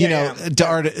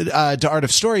art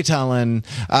of storytelling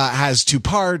has two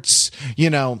parts,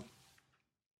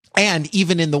 and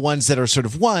even in the ones that are sort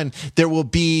of one, there will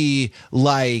be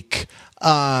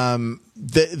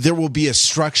there will be a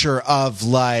structure of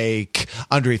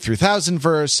Andre 3000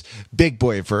 verse, Big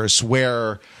Boy verse,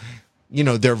 where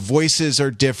their voices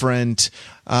are different.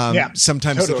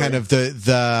 Sometimes totally.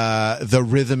 the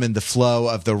rhythm and the flow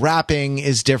of the rapping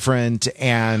is different,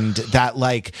 and that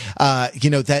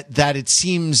that it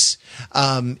seems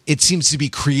to be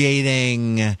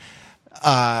creating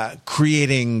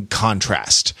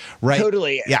contrast, right?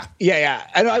 Totally. Yeah.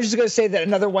 And I was just going to say that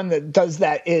another one that does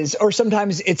that is, or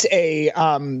sometimes it's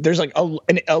there's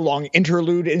a long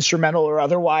interlude, instrumental or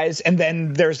otherwise, and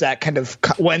then there's that kind of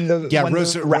when the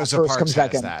rap verse comes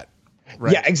back in. That.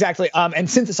 Right. Yeah, exactly. And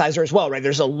synthesizer as well, right?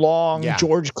 There's a long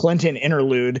George Clinton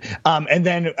interlude, and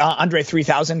then Andre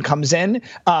 3000 comes in.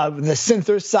 The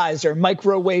synthesizer,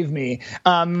 microwave me,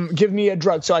 give me a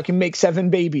drug so I can make 7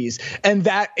 babies, and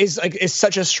that is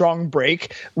such a strong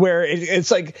break where it's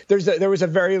like there was a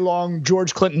very long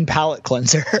George Clinton palate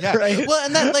cleanser. Yeah. Right? Well,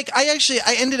 and that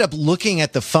I ended up looking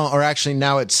at the phone, or actually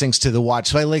now it syncs to the watch,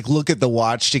 so I look at the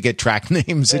watch to get track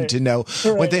names and to know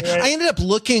what they. Right. I ended up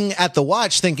looking at the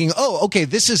watch, thinking, oh, okay,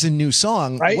 this is a new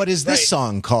song. Right? What is this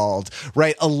song called?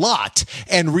 Right, a lot,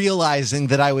 and realizing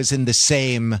that I was in the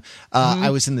same. I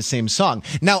was in the same song.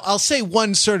 Now, I'll say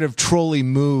one sort of trolley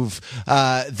move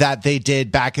that they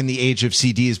did back in the age of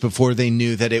CDs, before they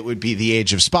knew that it would be the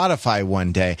age of Spotify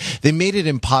one day. They made it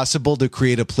impossible to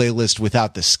create a playlist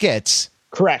without the skits.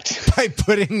 Correct. By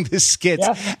putting the skits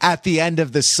at the end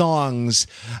of the songs,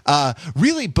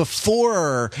 really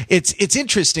before it's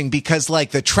interesting because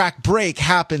the track break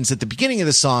happens at the beginning of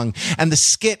the song, and the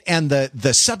skit and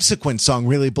the subsequent song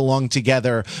really belong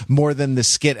together more than the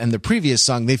skit and the previous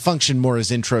song. They function more as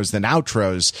intros than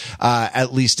outros,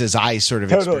 at least as I sort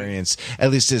of experience.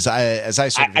 At least as I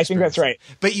sort of. I think that's right.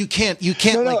 But you can't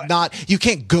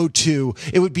go to.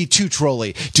 It would be too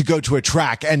trolly to go to a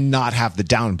track and not have the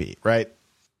downbeat, right?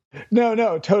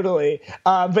 No, totally.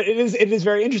 But it is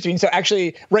very interesting. So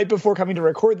actually, right before coming to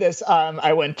record this,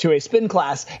 I went to a spin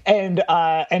class, and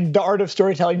the Art of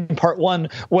Storytelling Part 1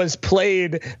 was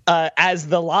played as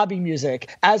the lobby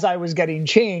music as I was getting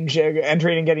change,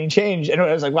 entering and getting change, and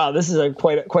I was like, wow, this is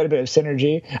quite a bit of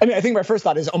synergy. I mean, I think my first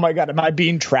thought is, oh my god, am I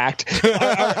being tracked?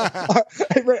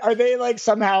 Are they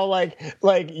somehow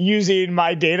using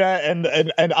my data and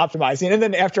optimizing? And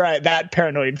then after that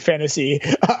paranoid fantasy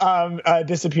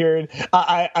disappeared.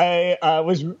 I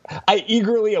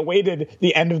eagerly awaited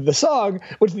the end of the song,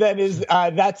 which then is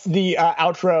that's the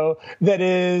outro. That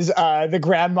is the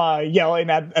grandma yelling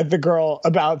at the girl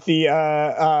about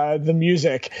the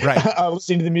music, right?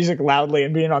 Listening to the music loudly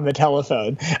and being on the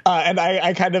telephone, and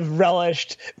I kind of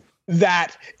relished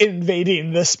that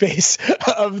invading the space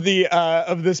of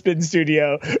the spin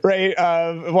studio, right?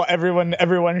 While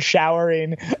everyone's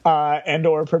showering and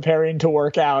or preparing to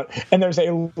work out, and there's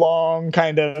a long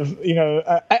kind of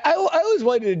I always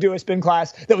wanted to do a spin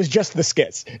class that was just the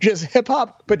skits, just hip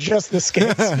hop, but just the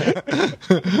skits.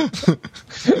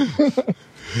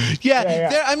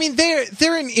 Yeah.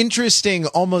 They're an interesting,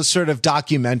 almost sort of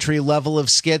documentary level of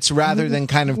skits, rather than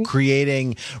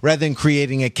creating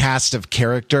a cast of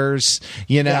characters,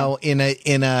 in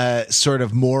a sort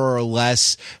of more or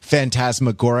less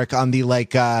phantasmagoric on the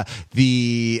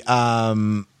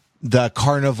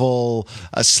carnival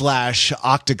 /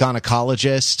 octagon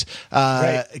ecologist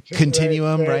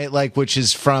continuum, right? Which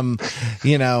is from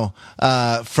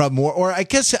more, or I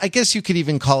guess you could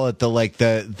even call it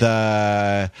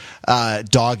the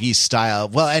doggy style.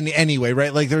 Well, anyway,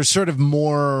 right? There's sort of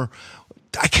more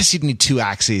I guess you'd need two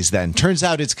axes then. Turns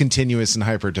out it's continuous and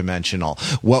hyperdimensional.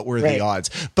 What were the odds?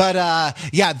 But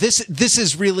this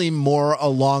is really more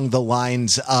along the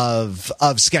lines of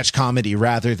sketch comedy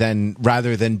rather than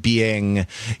being,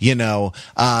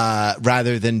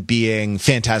 rather than being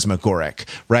phantasmagoric,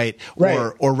 right?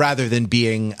 Or rather than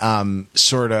being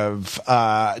sort of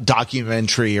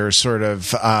documentary or sort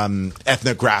of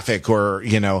ethnographic or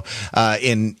in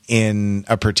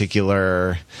a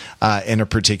particular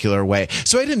way.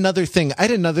 So I had another thing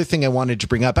I wanted to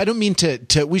bring up. I don't mean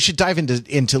to we should dive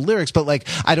into lyrics, but like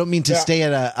I don't mean to stay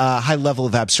at a high level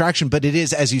of abstraction, but it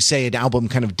is, as you say, an album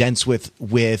kind of dense with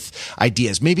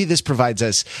ideas. Maybe this provides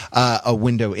us a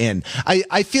window in.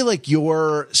 I feel like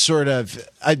your sort of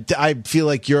I feel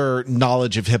like your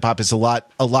knowledge of hip hop is a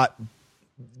lot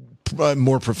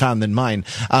more profound than mine.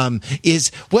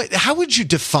 How would you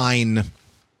define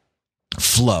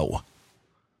flow?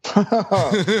 Or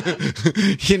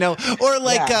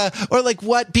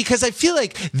what? Because I feel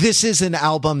like this is an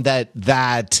album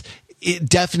that it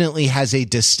definitely has a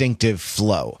distinctive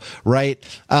flow, right?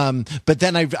 But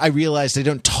then I realized I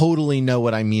don't totally know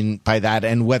what I mean by that,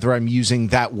 and whether I'm using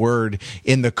that word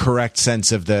in the correct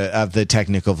sense of the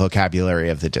technical vocabulary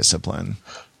of the discipline.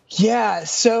 Yeah,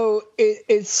 so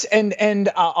it's and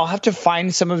I'll have to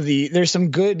find there's some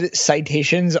good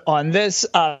citations on this.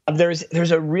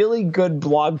 There's a really good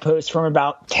blog post from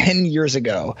about 10 years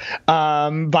ago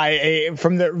from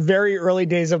the very early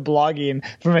days of blogging,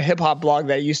 from a hip hop blog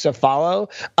that I used to follow.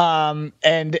 And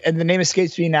the name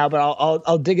escapes me now, but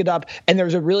I'll dig it up. And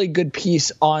there's a really good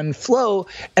piece on flow,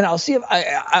 and I'll see if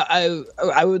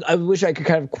I wish I could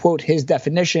kind of quote his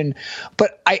definition,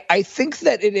 but I think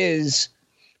that it is.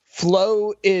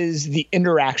 Flow is the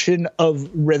interaction of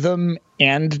rhythm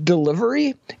and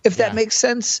delivery, if that makes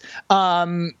sense.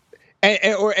 And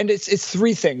it's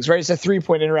three things, right? It's a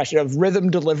 3-point interaction of rhythm,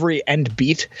 delivery, and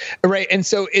beat, right? And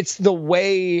so it's the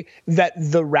way that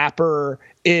the rapper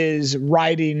is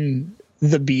riding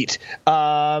the beat,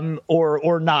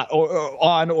 or not, or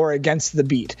on or against the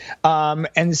beat,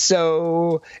 and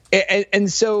so that's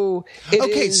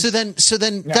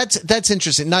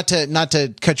interesting. Not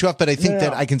to cut you off, but I think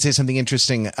that I can say something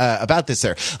interesting about this.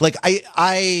 There, like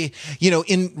I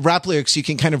in rap lyrics, you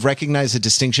can kind of recognize a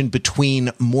distinction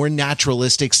between more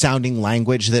naturalistic sounding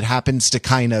language that happens to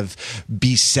kind of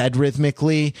be said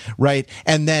rhythmically, right,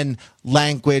 and then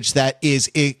language that is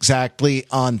exactly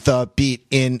on the beat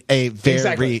in a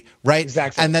very right,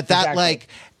 and that like.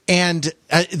 And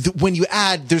when you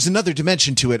add, there's another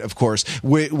dimension to it, of course,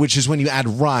 which is when you add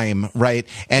rhyme, right?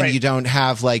 And you don't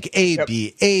have like A,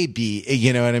 B,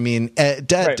 you know what I mean? You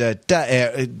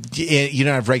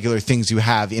don't have regular things. You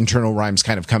have internal rhymes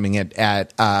kind of coming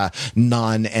at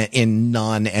non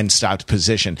and stopped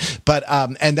position. But,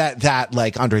 and that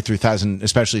like Andre 3000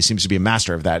 especially seems to be a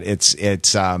master of that.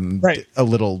 It's a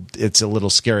little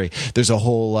scary. There's a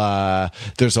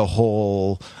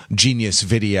whole genius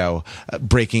video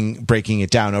breaking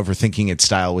it down, overthinking its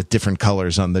style with different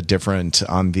colors on the different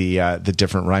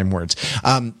rhyme words,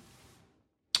 and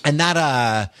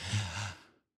that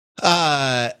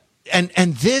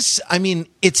and this, I mean,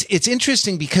 it's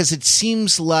interesting because it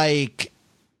seems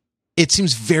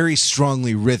very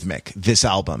strongly rhythmic, this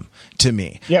album, to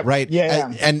me. Yep. Right.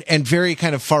 Yeah. And very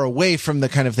kind of far away from the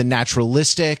kind of the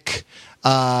naturalistic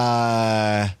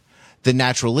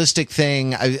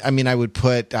thing. I mean, I would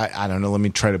put, I don't know, let me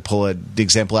try to pull an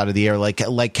example out of the air.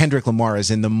 Like Kendrick Lamar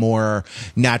is in the more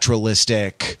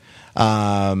naturalistic,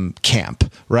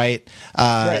 camp, right?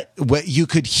 What you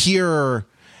could hear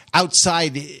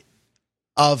outside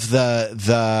of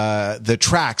the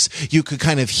tracks, you could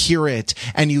kind of hear it,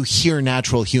 and you hear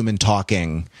natural human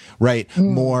talking, right?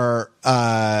 More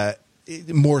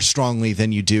strongly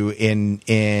than you do in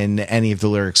any of the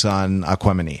lyrics on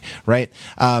Aquemini, right?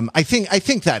 I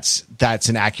think that's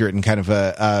an accurate and kind of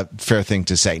a fair thing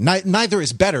to say. Neither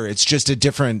is better. It's just a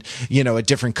different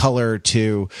color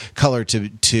to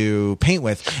paint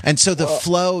with. And so the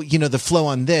flow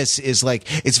on this is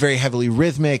like, it's very heavily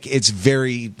rhythmic. It's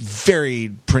very,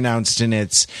 very pronounced in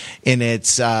its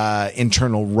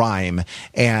internal rhyme.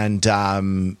 And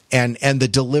the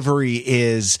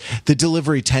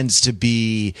delivery tends to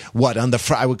be what on the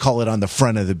front, I would call it on the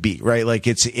front of the beat, right? Like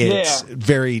it's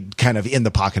very kind of in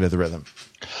the pocket of the rhythm.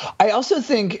 I also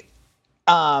think,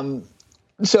 so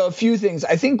a few things.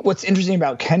 I think what's interesting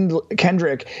about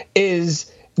Kendrick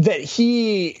is that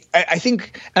I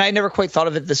think, and I never quite thought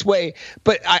of it this way,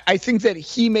 but I think that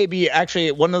he may be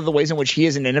actually one of the ways in which he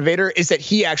is an innovator is that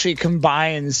he actually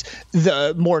combines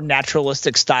the more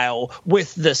naturalistic style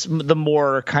with the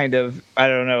more kind of, I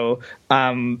don't know,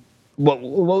 what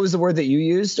was the word that you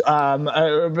used?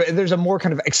 There's a more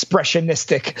kind of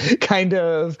expressionistic kind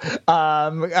of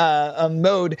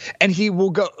mode, and he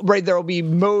will go right. There will be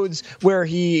modes where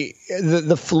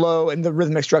the flow and the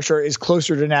rhythmic structure is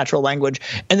closer to natural language,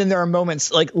 and then there are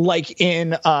moments like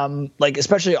in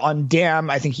especially on Damn,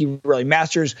 I think he really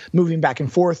masters moving back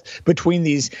and forth between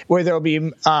these, where there will be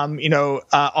on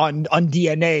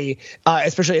DNA,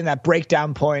 especially in that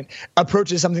breakdown point,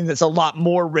 approaches something that's a lot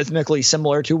more rhythmically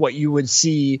similar to what you would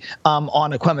see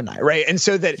on Aquemini, right? And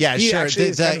so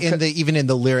that even in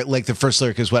the lyric, like the first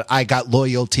lyric is what I got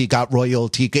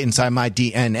royalty inside my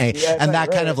DNA, and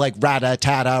that kind of like rata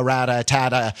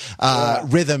tata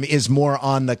rhythm is more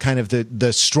on the kind of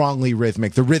the strongly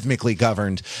rhythmic, the rhythmically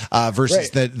governed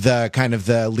versus the kind of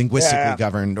the linguistically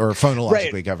governed or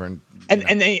phonologically governed.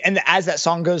 And as that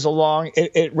song goes along,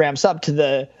 it ramps up to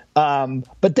the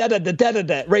but da da da da da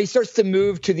da. Ray starts to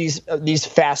move to these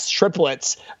fast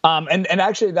triplets, and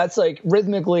actually that's like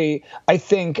rhythmically. I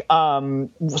think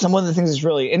one of the things that's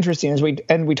really interesting is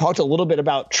we talked a little bit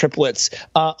about triplets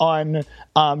on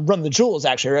Run the Jewels.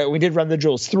 Actually, right? We did Run the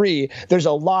Jewels 3. There's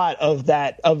a lot of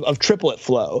that of triplet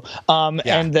flow,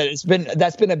 and that's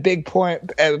been a big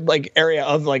point area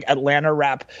of like Atlanta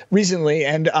rap recently,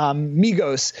 and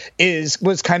Migos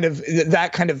was kind of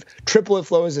that kind of triplet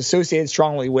flow is associated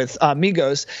strongly with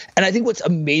Migos. And I think what's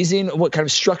amazing, what kind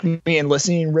of struck me in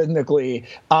listening rhythmically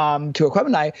to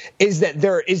Aquemini is that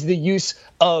there is the use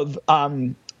of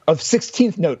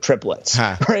 16th note triplets,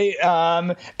 right?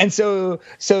 And so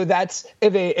that's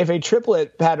if a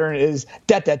triplet pattern is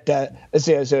da da da.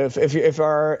 So if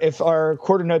our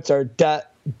quarter notes are da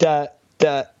da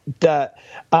da da,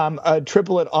 a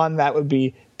triplet on that would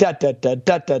be da da da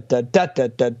da da da da da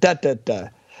da da da da.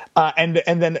 And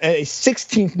then a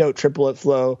 16th note triplet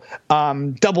flow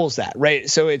doubles that, right?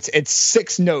 So it's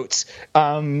 6 notes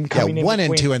coming in 1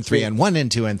 and 2 and 3 and 1 and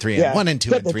 2 and 3 and 1 and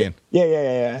 2 and 3 and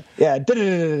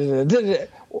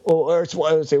or it's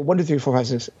I would say 1 2 3 4 5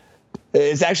 6.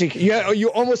 It's actually you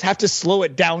almost have to slow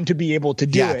it down to be able to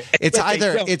do it. It's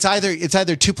either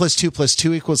 2 + 2 +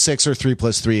 2 = 6 or 3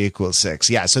 + 3 = 6.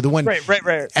 Yeah. So the one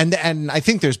right. And I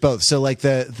think there's both. So like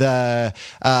the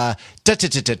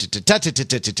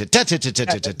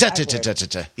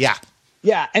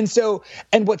yeah.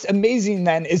 And what's amazing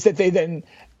then is that they then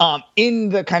in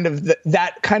the kind of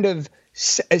that kind of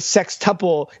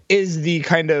sextuple is the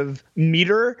kind of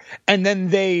meter, and then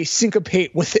they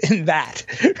syncopate within that,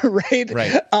 right?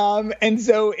 And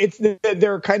so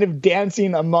they're kind of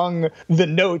dancing among the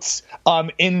notes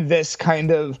in this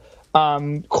kind of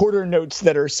quarter notes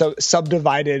that are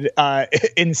subdivided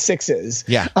in sixes.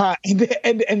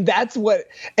 And that's what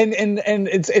and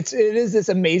it is this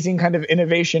amazing kind of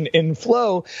innovation in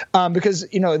flow, because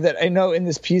that I know in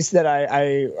this piece that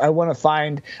I want to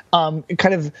find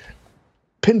kind of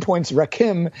pinpoints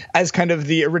Rakim as kind of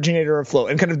the originator of flow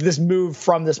and kind of this move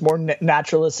from this more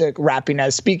naturalistic rapping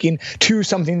as speaking to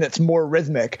something that's more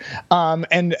rhythmic.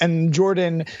 And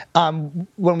Jordan,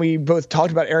 when we both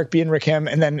talked about Eric B and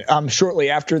Rakim, and then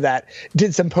shortly after that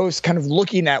did some posts kind of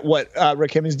looking at what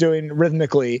Rakim is doing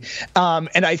rhythmically.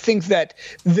 And I think that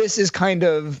this is kind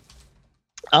of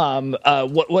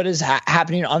what is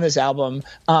happening on this album,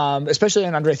 especially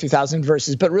on Andre 3000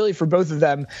 verses, but really for both of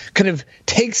them, kind of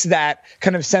takes that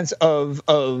kind of sense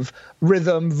of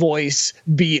rhythm, voice,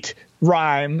 beat,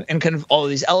 rhyme, and kind of all of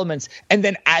these elements, and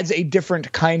then adds a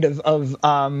different kind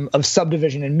of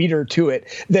subdivision and meter to it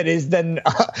that is then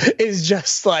is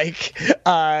just like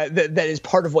that is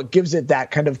part of what gives it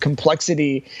that kind of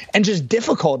complexity and just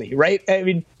difficulty, right? I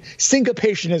mean,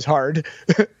 syncopation is hard.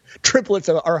 Triplets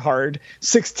are hard,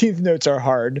 16th notes are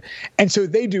hard, and so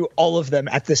they do all of them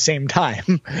at the same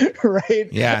time, right?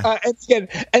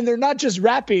 And they're not just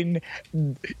rapping,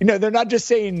 they're not just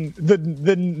saying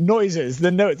the noises,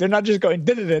 the notes. They're not just going.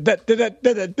 They're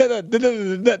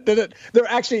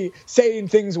actually saying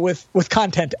things with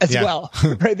content as well,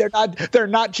 right? They're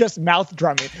not just mouth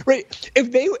drumming, right? If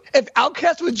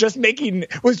Outkast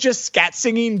was just scat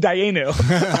singing Dayenu,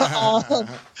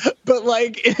 but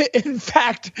like in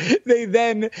fact. They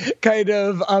then kind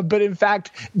of, but in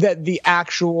fact, that the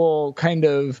actual kind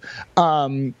of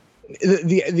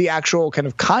the actual kind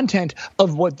of content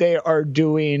of what they are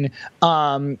doing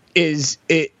is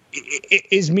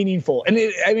meaningful. And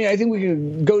I think we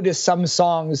could go to some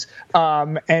songs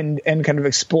and kind of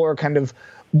explore kind of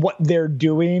what they're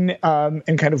doing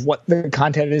and kind of what the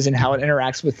content is and how it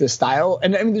interacts with the style.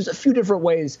 And I mean, there's a few different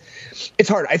ways. It's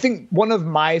hard. I think one of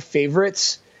my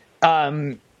favorites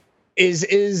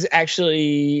is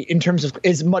actually in terms of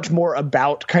is much more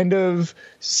about kind of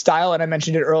style, and I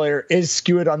mentioned it earlier, is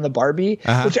Skew It on the Barbie,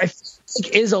 which I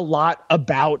think is a lot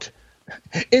about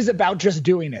is about just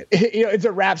doing it. It's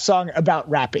a rap song about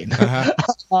rapping.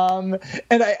 And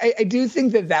I do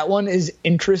think that one is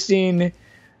interesting.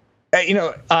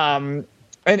 And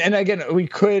again, we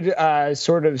could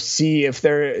sort of see if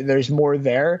there's more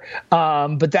there.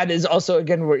 But that is also,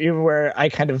 again, where I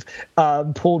kind of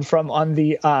pulled from on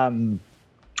the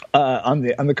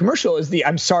commercial is the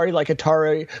 "I'm sorry like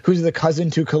Atari, who's the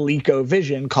cousin to Coleco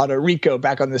Vision, caught a Rico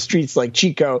back on the streets like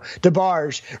Chico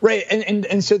DeBarge," right?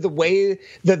 And so the way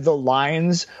that the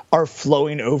lines are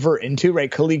flowing over into, right,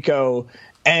 Coleco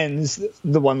ends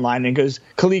the one line and goes,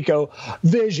 "Coleco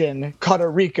Vision caught a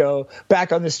Rico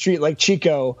back on the street like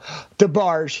Chico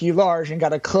DeBarge, he large and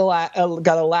got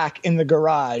a lack in the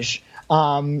garage."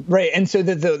 Right, and so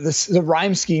the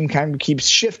rhyme scheme kind of keeps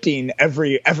shifting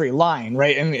every line,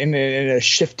 right, in a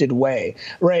shifted way,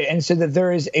 right, and so that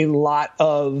there is a lot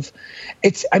of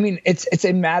it's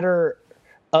a matter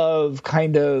of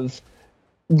kind of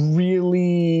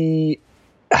really.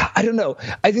 I don't know.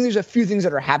 I think there's a few things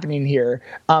that are happening here,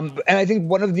 and I think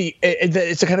one of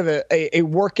it's a kind of a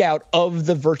workout of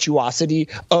the virtuosity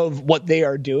of what they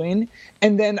are doing,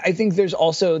 and then I think there's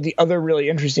also the other really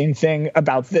interesting thing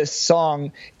about this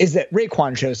song is that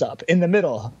Raekwon shows up in the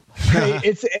middle. Right?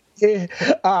 It's an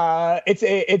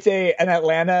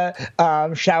Atlanta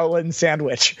Shaolin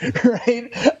sandwich, right?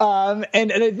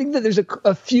 And I think that there's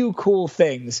a few cool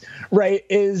things, right?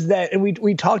 Is that, and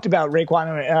we talked about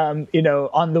Raekwon,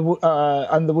 on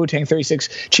the Wu-Tang 36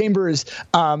 Chambers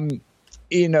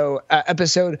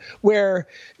episode where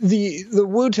the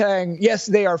Wu-Tang, yes,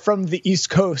 they are from the East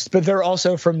Coast, but they're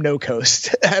also from no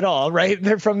coast at all, right?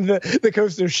 They're from the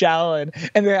coast of Shaolin,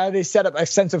 and they set up a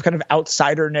sense of kind of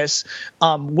outsiderness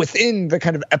within the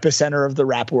kind of epicenter of the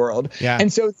rap world. Yeah.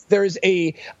 And so there's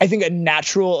I think a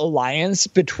natural alliance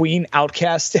between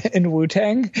Outkast and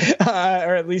Wu-Tang,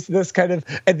 or at least this kind of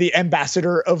the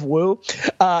ambassador of Wu.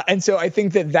 And so I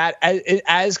think that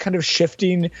as kind of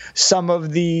shifting some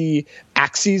of the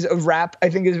axes of rap, I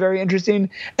think is very interesting.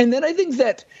 And then I think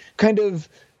that kind of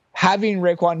having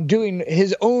Raekwon doing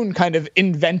his own kind of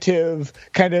inventive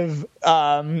kind of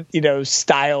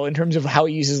style in terms of how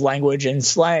he uses language and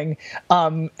slang,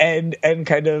 and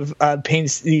kind of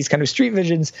paints these kind of street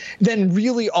visions, then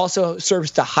really also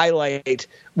serves to highlight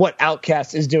what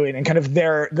Outkast is doing and kind of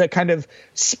the kind of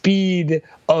speed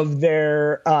of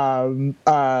their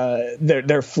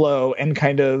flow and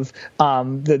kind of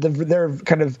their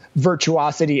kind of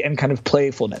virtuosity and kind of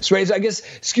playfulness, right? So I guess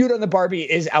Skewed on the Barbie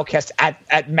is Outkast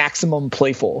at maximum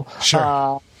playful.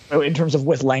 Sure. In terms of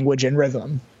with language and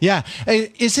rhythm. Yeah.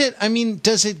 Is it, I mean,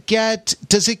 does it get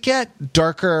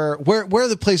darker? Where are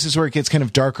the places where it gets kind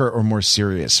of darker or more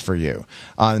serious for you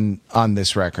on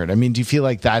this record? I mean, do you feel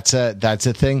like that's a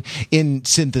thing in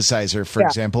Synthesizer, for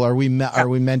example? Are we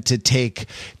meant to take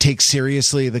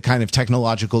seriously the kind of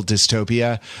technological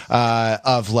dystopia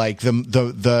of like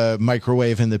the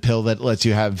microwave and the pill that lets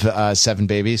you have 7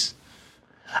 babies?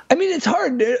 I mean, it's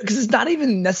hard because it's not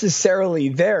even necessarily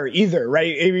there either,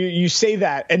 right? I mean, you say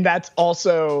that, and that's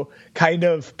also kind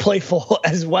of playful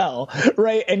as well,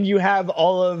 right? And you have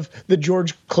all of the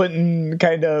George Clinton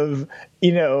kind of,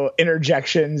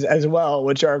 interjections as well,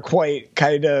 which are quite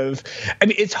kind of, I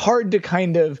mean, it's hard to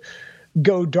kind of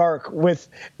go dark with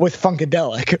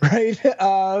Funkadelic, right?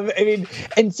 I mean,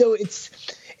 and so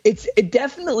it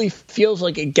definitely feels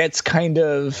like it gets kind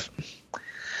of,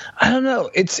 I don't know.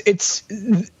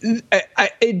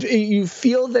 You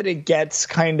feel that it gets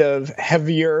kind of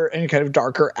heavier and kind of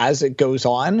darker as it goes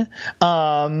on.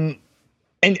 And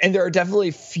there are definitely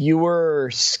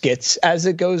fewer skits as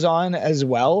it goes on as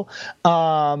well.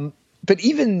 But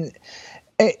even,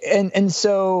 and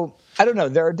so I don't know,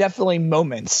 there are definitely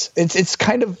moments. It's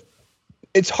kind of,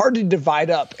 it's hard to divide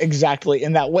up exactly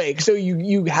in that way. So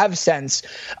you have sense.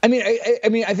 I mean,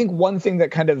 I think one thing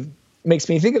that kind of makes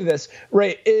me think of this,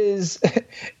 right, is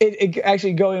it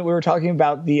actually going, we were talking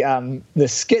about the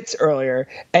skits earlier,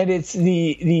 and it's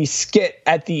the skit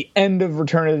at the end of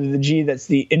Return of the G that's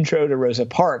the intro to Rosa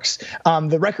Parks,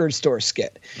 the record store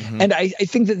skit. Mm-hmm. And I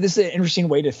think that this is an interesting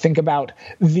way to think about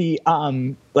the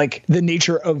like the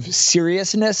nature of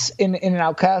seriousness in an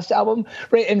Outkast album,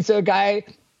 right? And so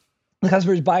the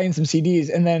customer is buying some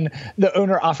CDs, and then the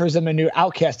owner offers them a new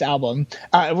Outkast album,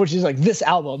 which is like this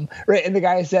album, right? And the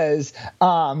guy says,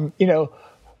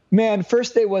 man,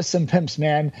 first there was some pimps,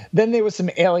 man. Then there was some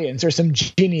aliens or some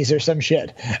genies or some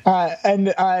shit.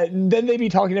 And then they be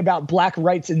talking about black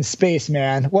rights in space,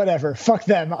 man. Whatever. Fuck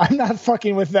them. I'm not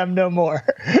fucking with them no more.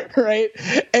 Right?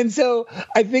 And so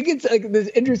I think it's like this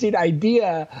interesting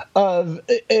idea of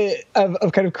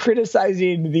kind of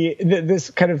criticizing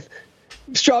this kind of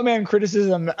straw man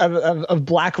criticism of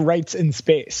black rights in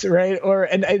space, right?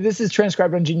 This is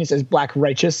transcribed on Genius as black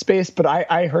righteous space, but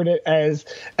I heard it as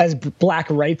black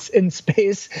rights in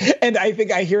space, and I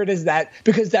think I hear it as that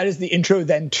because that is the intro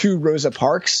then to Rosa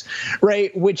Parks,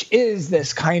 right? Which is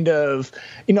this kind of,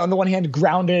 on the one hand,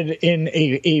 grounded in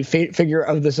a figure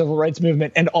of the civil rights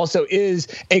movement, and also is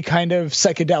a kind of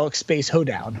psychedelic space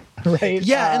hoedown, right?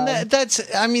 Yeah, and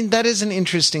that is an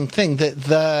interesting thing.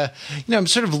 That I'm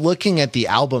sort of looking at the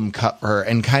album cover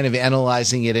and kind of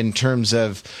analyzing it in terms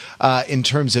of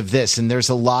this, and there's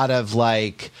a lot of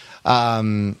like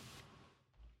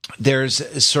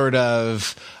there's sort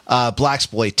of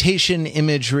blaxploitation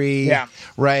imagery,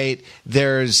 right?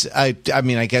 There's I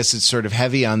guess it's sort of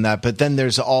heavy on that, but then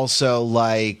there's also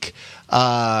like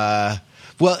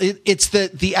it's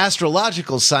the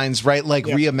astrological signs, right? Like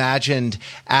reimagined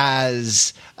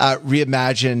as hot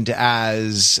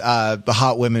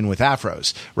women with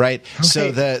afros, right? Okay.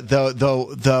 So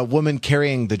the woman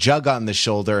carrying the jug on the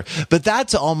shoulder, but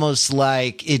that's almost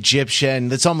like Egyptian.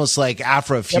 That's almost like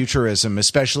Afrofuturism,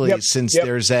 especially since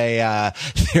there's an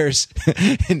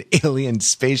alien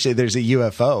spaceship. There's a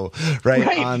UFO,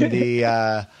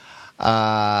 right?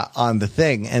 On the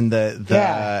thing, and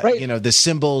the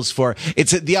symbols for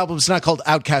the album's not called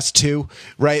Outcast 2,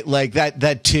 right? Like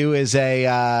that 2 is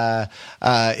the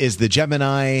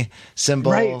Gemini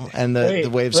symbol, and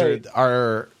the waves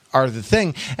are the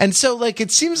thing. And so like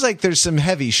it seems like there's some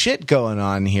heavy shit going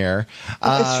on here.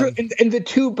 It's true. And the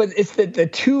two, but it's the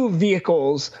two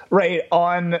vehicles right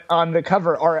on the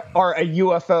cover are a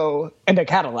UFO and a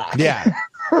Cadillac. Yeah.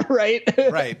 right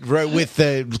with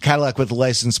the Cadillac with the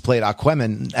license plate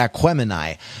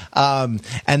Aquemini,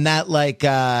 and that like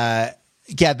that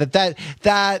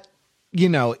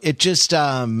it just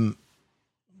I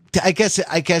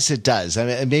guess it does. I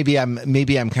mean,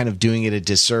 maybe I'm kind of doing it a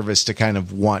disservice to kind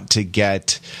of want to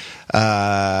get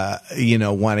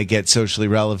socially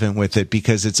relevant with it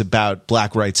because it's about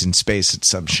black rights in space and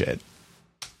some shit.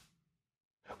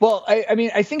 Well, I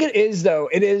mean, I think it is, though.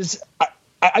 It is.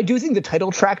 I do think the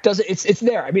title track does it. It's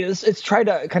there. I mean, it's try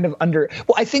to kind of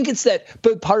I think it's that,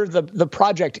 but part of the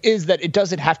project is that it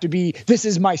doesn't have to be, this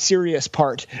is my serious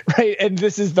part, right? And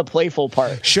this is the playful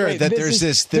part. Sure, right? that there's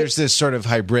this sort of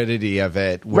hybridity of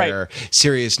it where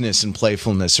seriousness and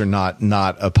playfulness are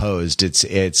not opposed.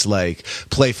 It's like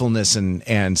playfulness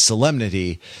and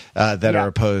solemnity that are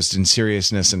opposed, and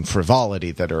seriousness and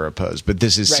frivolity that are opposed. But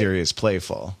this is serious,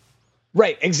 playful.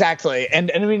 Right, exactly.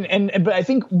 And I mean, but I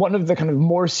think one of the kind of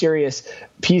more serious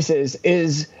pieces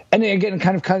is, and again,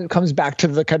 kind of comes back to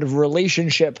the kind of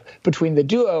relationship between the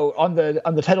duo on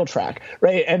the title track,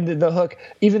 right? And the hook,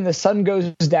 even the sun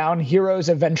goes down, heroes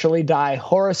eventually die,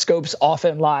 horoscopes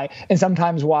often lie, and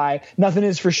sometimes why. Nothing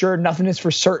is for sure, nothing is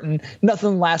for certain,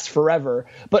 nothing lasts forever.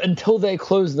 But until they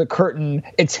close the curtain,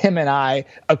 it's him and I,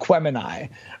 Aquemini,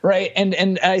 right?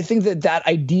 And I think that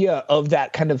idea of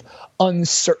that kind of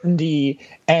uncertainty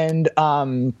and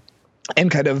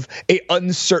kind of a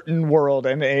uncertain world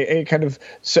and a kind of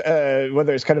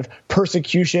whether it's kind of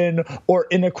persecution or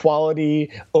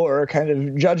inequality or kind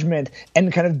of judgment,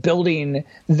 and kind of building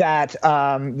that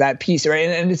piece, right?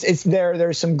 And it's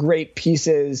there's some great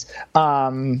pieces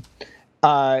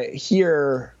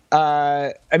here.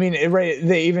 I mean,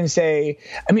 they even say,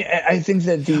 I mean, I think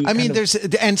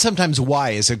that and sometimes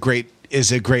why is a great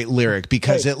lyric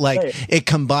because it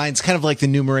combines kind of like the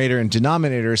numerator and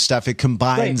denominator stuff. It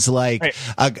combines a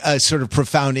sort of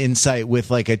profound insight with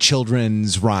like a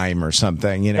children's rhyme or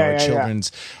something,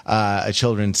 a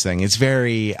children's thing. It's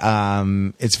very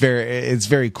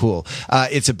cool.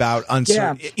 It's about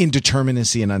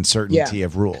indeterminacy and uncertainty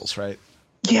of rules, right?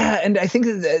 Yeah, and I think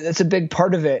that's a big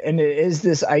part of it, and it is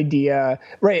this idea,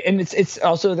 right? And it's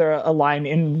also there a line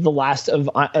in the last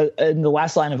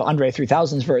line of Andre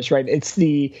 3000's verse, right?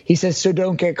 He says, "So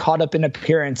don't get caught up in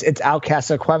appearance. It's Outcast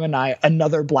Aquemini,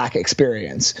 another black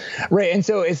experience," right? And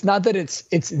so it's not that it's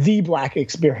the black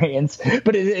experience,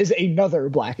 but it is another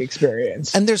black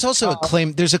experience. And there's also a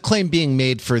claim. There's a claim being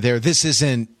made for there. This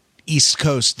isn't East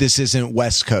Coast, this isn't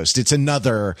West Coast. It's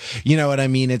another, you know what I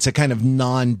mean? It's a kind of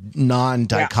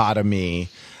non-dichotomy.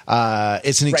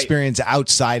 It's an experience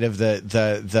outside of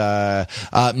the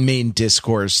main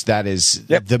discourse that is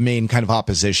the main kind of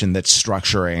opposition that's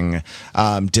structuring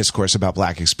discourse about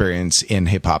black experience in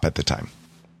hip hop at the time.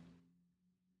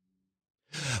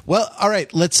 Well, all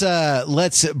right, let's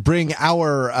bring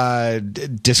our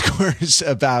discourse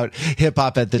about hip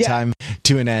hop at the time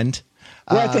to an end.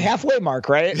 We're at the halfway mark,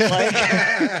 right? Like,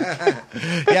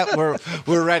 yeah,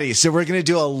 we're ready. So we're going to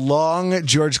do a long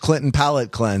George Clinton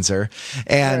palate cleanser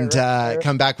and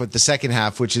come back with the second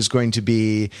half, which is going to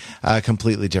be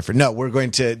completely different. No, we're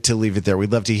going to leave it there.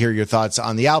 We'd love to hear your thoughts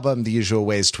on the album, the usual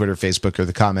ways, Twitter, Facebook, or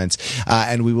the comments.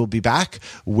 And we will be back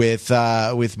with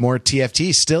more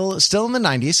TFT, still in the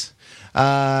 90s.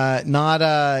 Not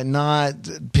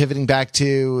pivoting back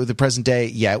to the present day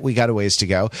yet. We got a ways to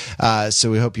go.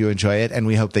 So we hope you enjoy it, and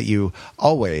we hope that you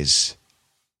always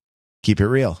keep it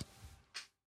real.